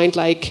it sound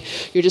like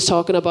you're just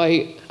talking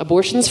about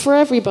abortions for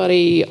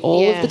everybody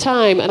all of the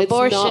time, and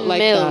abortion it's not like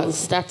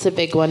mills, that's a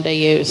big one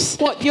they use.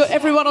 What,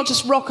 everyone will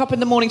just rock up in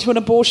the morning to an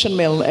abortion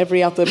mill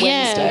every other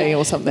Wednesday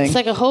or something? It's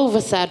like a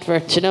Hovis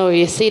advert, you know,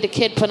 you see the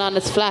kid put on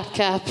his flat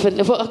cap and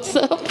he walks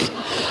up,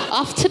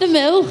 off to the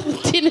mill,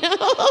 you know.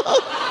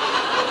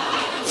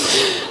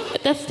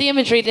 That's the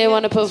imagery they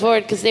want to put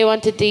forward, because they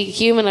want to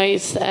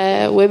dehumanise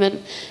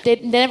women. They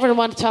never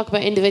want to talk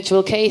about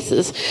individual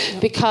cases,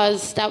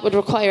 because that would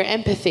require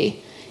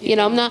empathy. You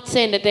know, I'm not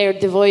saying that they're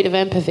devoid of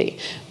empathy,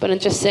 but I'm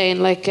just saying,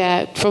 like,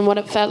 from what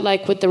it felt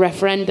like with the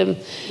referendum.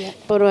 Yeah.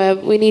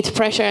 But we need to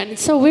pressure, and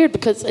it's so weird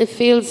because it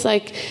feels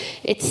like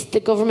it's the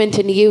government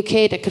in the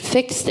UK that could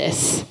fix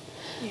this,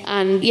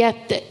 and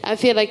yet I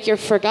feel like you're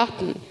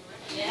forgotten.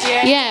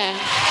 Yeah.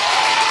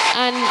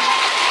 And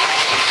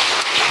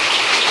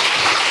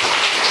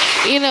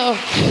you know,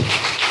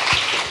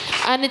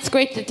 and it's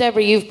great that,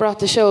 Deborah, you've brought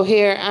the show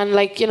here, and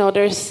like, you know,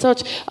 there's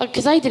such,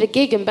 because I did a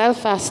gig in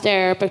Belfast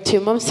there about 2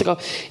 months ago.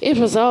 It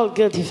was all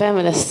guilty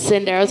feminists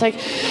in there. I was like,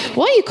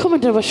 why are you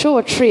coming to a show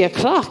at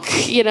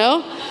 3:00, you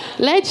know?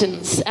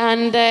 Legends.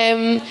 And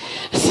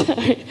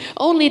sorry,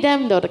 only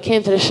them though that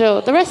came to the show.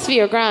 The rest of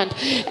you are grand.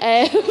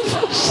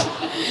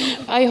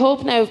 I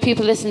hope now if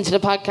people listen to the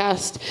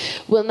podcast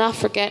will not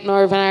forget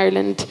Northern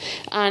Ireland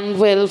and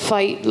will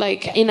fight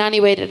like in any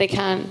way that they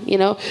can, you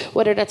know,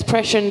 whether that's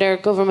pressuring their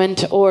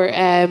government or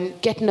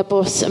getting a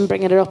bus and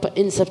bringing it up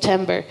in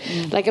September.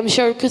 Like, I'm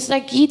sure, because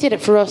like you did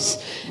it for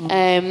us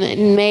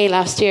in May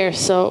last year,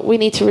 so we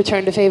need to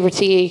return the favour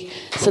to you.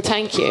 So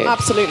thank you.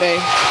 Absolutely.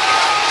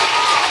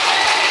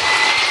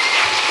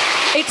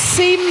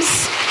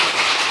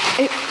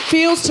 It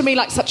feels to me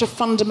like such a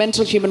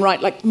fundamental human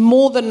right, like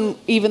more than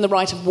even the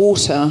right of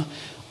water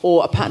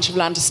or a patch of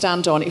land to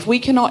stand on. If we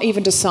cannot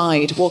even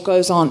decide what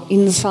goes on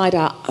inside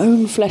our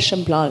own flesh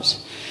and blood,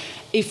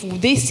 if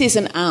this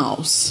isn't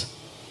ours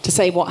to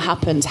say what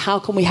happens, how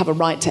can we have a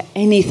right to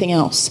anything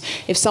else?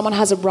 If someone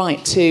has a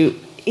right to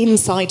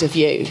inside of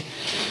you.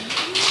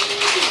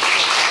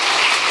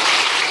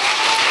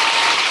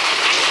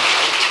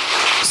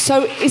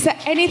 So is there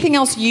anything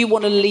else you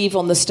want to leave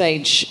on the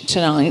stage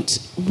tonight?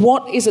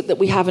 What is it that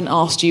we haven't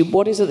asked you?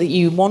 What is it that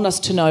you want us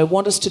to know,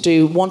 want us to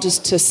do, want us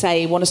to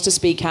say, want us to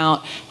speak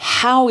out?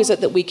 How is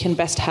it that we can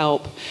best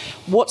help?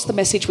 What's the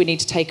message we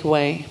need to take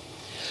away?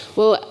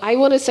 Well, I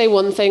want to say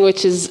one thing,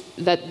 which is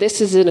that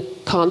this is in a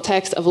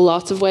context of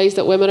lots of ways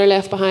that women are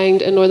left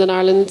behind in Northern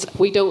Ireland.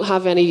 We don't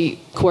have any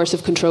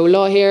coercive control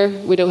law here.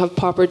 We don't have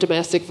proper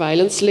domestic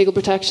violence legal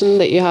protection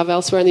that you have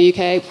elsewhere in the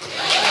UK.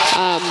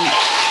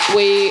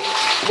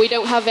 We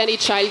don't have any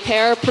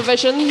childcare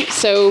provision,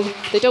 so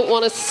they don't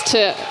want us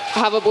to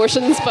have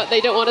abortions, but they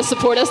don't want to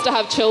support us to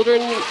have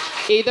children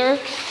either.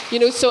 You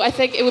know, so I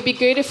think it would be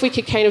good if we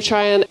could kind of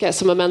try and get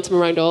some momentum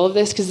around all of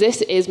this, because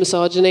this is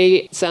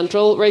misogyny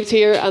central right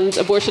here, and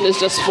abortion is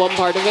just one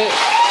part of it.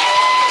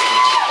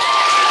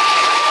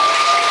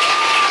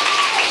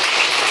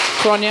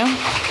 Grainne?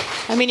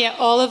 I mean, yeah,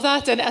 all of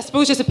that. And I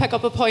suppose just to pick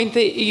up a point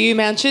that you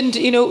mentioned,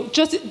 you know,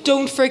 just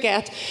don't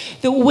forget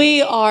that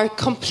we are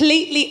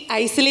completely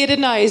isolated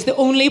now as the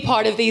only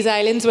part of these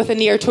islands with a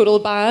near total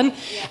ban.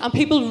 Yeah. And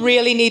people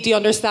really need to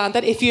understand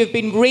that if you've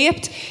been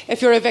raped,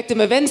 if you're a victim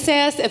of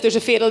incest, if there's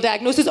a fatal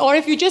diagnosis, or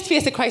if you just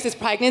face a crisis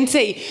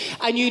pregnancy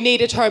and you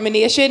need a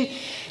termination,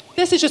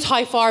 this is just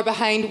how far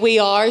behind we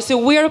are. So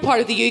we're a part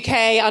of the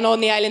UK and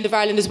on the island of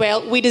Ireland as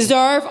well. We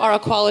deserve our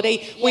equality.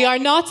 Yeah. We are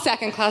not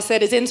second-class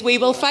citizens. We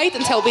will fight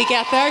until we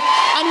get there,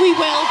 and we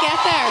will get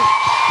there.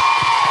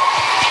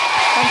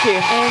 Thank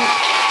you.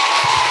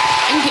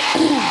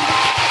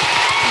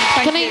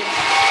 Thank you.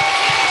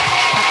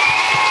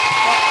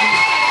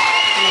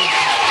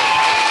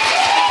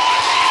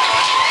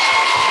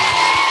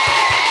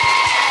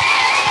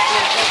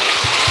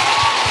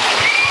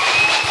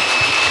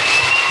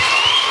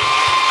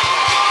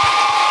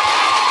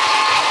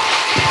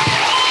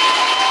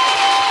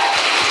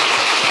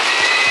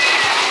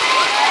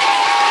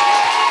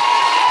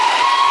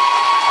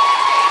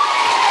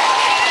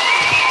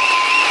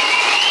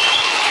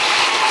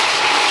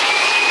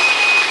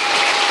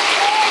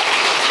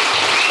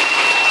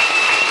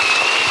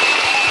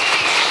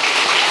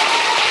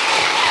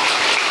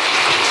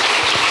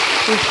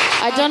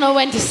 I don't know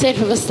when to sit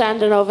with a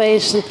standing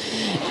ovation.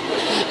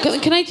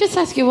 Can I just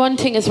ask you one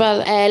thing as well?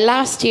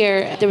 Last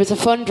year, there was a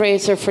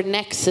fundraiser for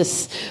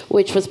Nexus,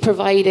 which was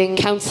providing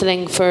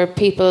counselling for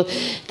people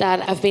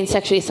that have been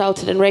sexually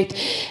assaulted and raped.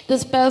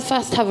 Does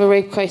Belfast have a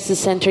rape crisis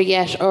centre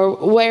yet? Or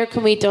where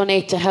can we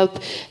donate to help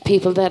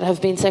people that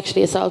have been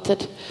sexually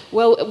assaulted?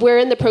 Well, we're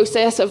in the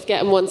process of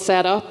getting one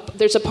set up.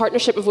 There's a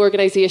partnership of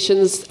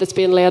organisations that's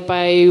being led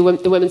by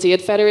the Women's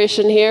Aid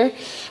Federation here,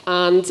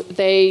 and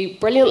they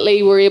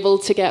brilliantly were able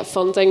to get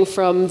funding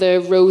from the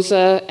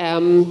Rosa,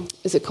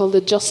 is it called the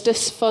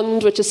Justice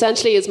Fund, which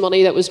essentially is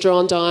money that was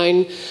drawn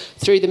down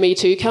through the Me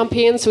Too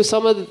campaign. So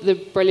some of the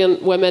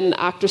brilliant women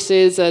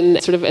actresses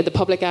and sort of in the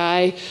public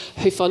eye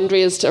who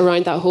fundraised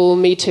around that whole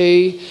Me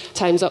Too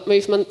Time's Up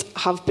movement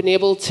have been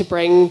able to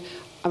bring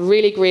a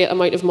really great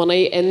amount of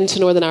money into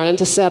Northern Ireland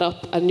to set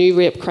up a new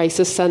rape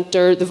crisis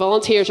centre. The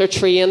volunteers are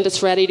trained,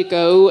 it's ready to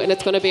go, and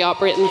it's going to be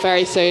operating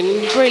very soon.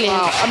 Brilliant.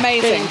 Wow,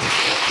 amazing.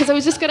 Because I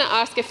was just going to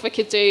ask if we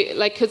could do,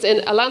 because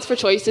in Alliance for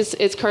Choice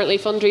is currently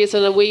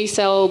fundraising, and we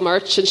sell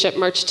merch and ship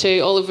merch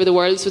to all over the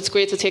world, so it's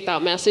great to take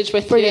that message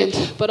with you.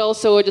 But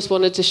also I just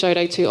wanted to shout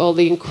out to all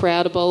the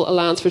incredible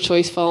Alliance for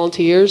Choice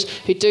volunteers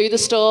who do the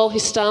stall, who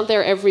stand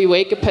there every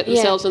week and put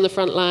themselves on the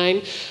front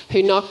line,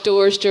 who knock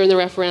doors during the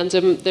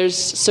referendum. There's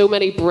so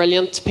many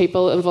brilliant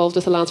people involved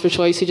with Alliance for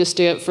Choice who just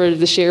do it for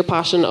the sheer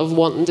passion of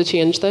wanting to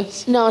change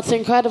this. No, it's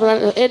incredible.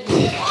 I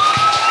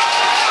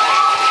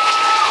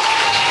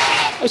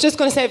was just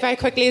going to say very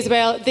quickly as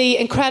well, the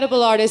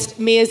incredible artist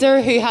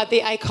Mazer, who had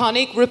the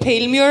iconic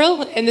repeal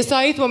mural in the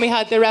south when we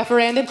had the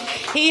referendum,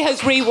 he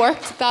has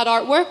reworked that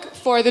artwork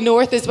for the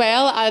north as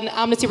well, and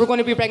Amnesty, we're going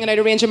to be bringing out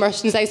a range of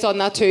merchandise on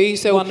that too,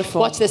 so wonderful.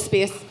 Watch this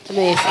space.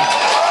 Amazing.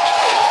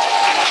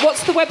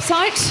 What's the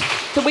website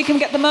that we can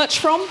get the merch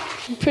from?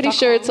 I'm pretty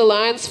sure it's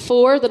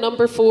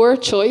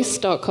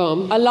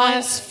alliance4choice.com.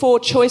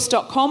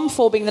 Alliance4choice.com,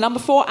 4 being the number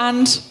 4,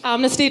 and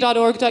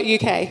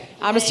amnesty.org.uk.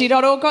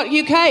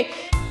 Amnesty.org.uk.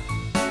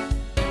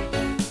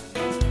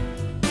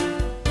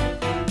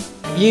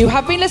 You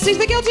have been listening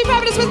to The Guilty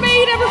Feminist with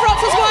me, Deborah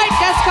Frances-White,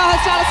 guest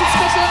co-host Alison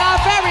Spittle, and our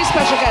very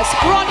special guests,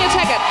 Grainne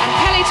Teggart and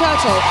Kellie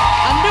Turtle,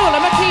 and Nuala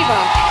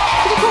McKeever.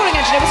 The recording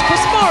engineer was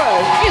Chris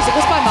Morrow. Music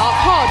was by Mark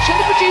Hodge, and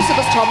the producer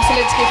was Tom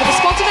Salinsky for The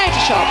Spontaneity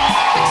Shop.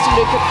 Thanks to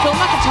Luke at Phil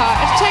McIntyre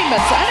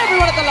Entertainment, and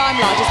everyone at The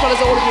Limelight, as well as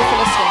all of you for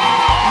listening.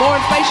 More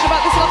information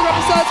about this and other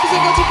episodes,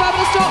 visit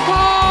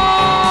guiltyfeminist.com.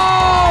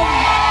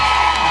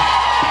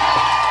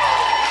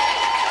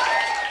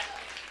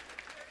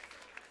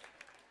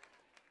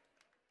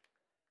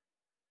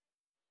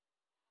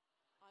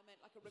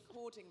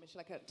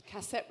 Like a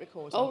cassette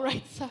recorder. Oh,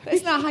 right, sorry.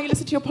 Isn't that how you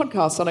listen to your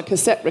podcast, on a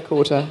cassette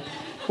recorder,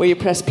 where you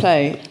press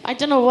play? I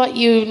don't know what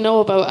you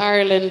know about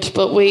Ireland,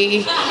 but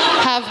we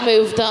have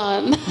moved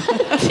on.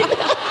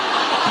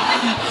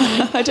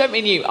 I don't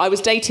mean you. I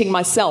was dating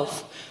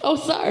myself. Oh,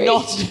 sorry.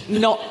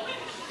 Not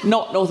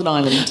Northern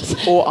Ireland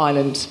or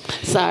Ireland.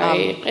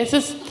 Sorry. It's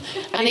just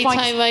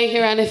anytime I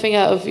hear anything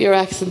out of your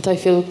accent, I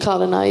feel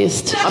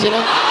colonised. Do you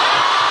know?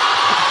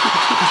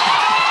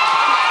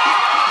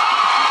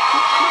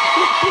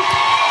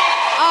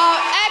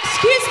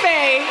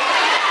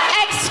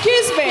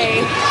 Excuse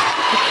me.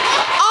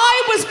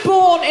 I was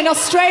born in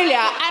Australia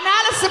and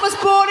Alison was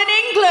born in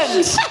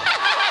England. So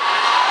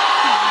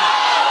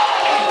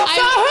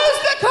who's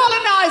the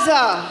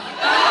coloniser?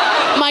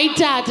 My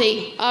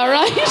daddy, all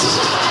right?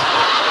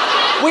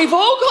 We've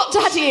all got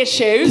daddy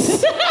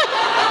issues.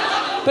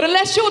 But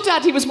unless your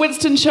daddy was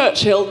Winston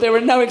Churchill, there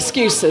are no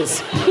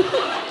excuses.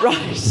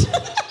 Right.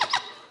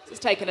 It's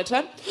taken a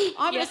turn.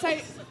 I'm going to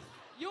say,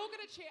 you're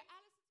going to cheer...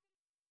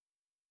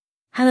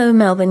 Hello,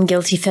 Melbourne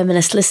Guilty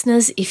Feminist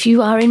listeners. If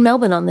you are in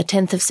Melbourne on the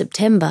 10th of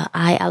September,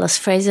 I, Alice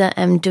Fraser,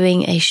 am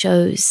doing a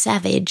show,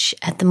 Savage,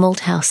 at the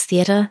Malthouse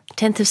Theatre.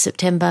 10th of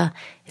September,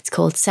 it's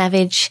called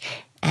Savage,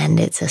 and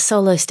it's a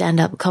solo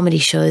stand-up comedy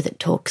show that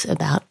talks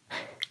about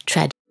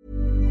tragedy.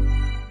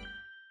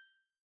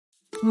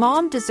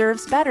 Mom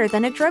deserves better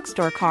than a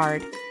drugstore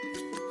card.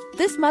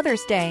 This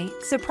Mother's Day,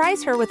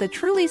 surprise her with a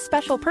truly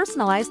special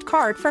personalized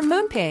card from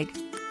Moonpig.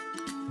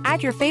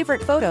 Add your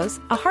favorite photos,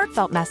 a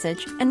heartfelt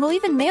message, and we'll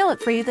even mail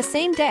it for you the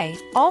same day,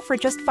 all for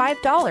just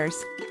 $5.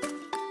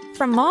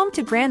 From mom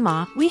to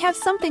grandma, we have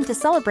something to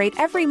celebrate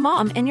every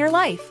mom in your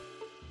life.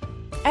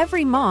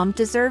 Every mom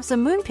deserves a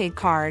Moonpig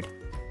card.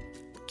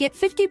 Get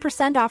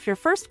 50% off your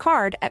first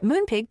card at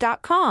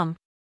moonpig.com.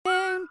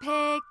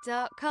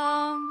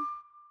 Moonpig.com.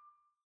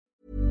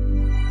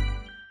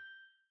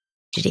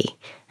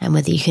 And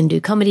whether you can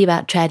do comedy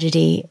about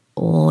tragedy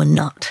or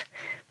not.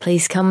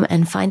 Please come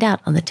and find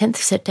out on the 10th of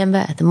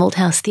September at the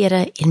Malthouse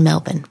Theatre in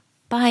Melbourne.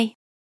 Bye.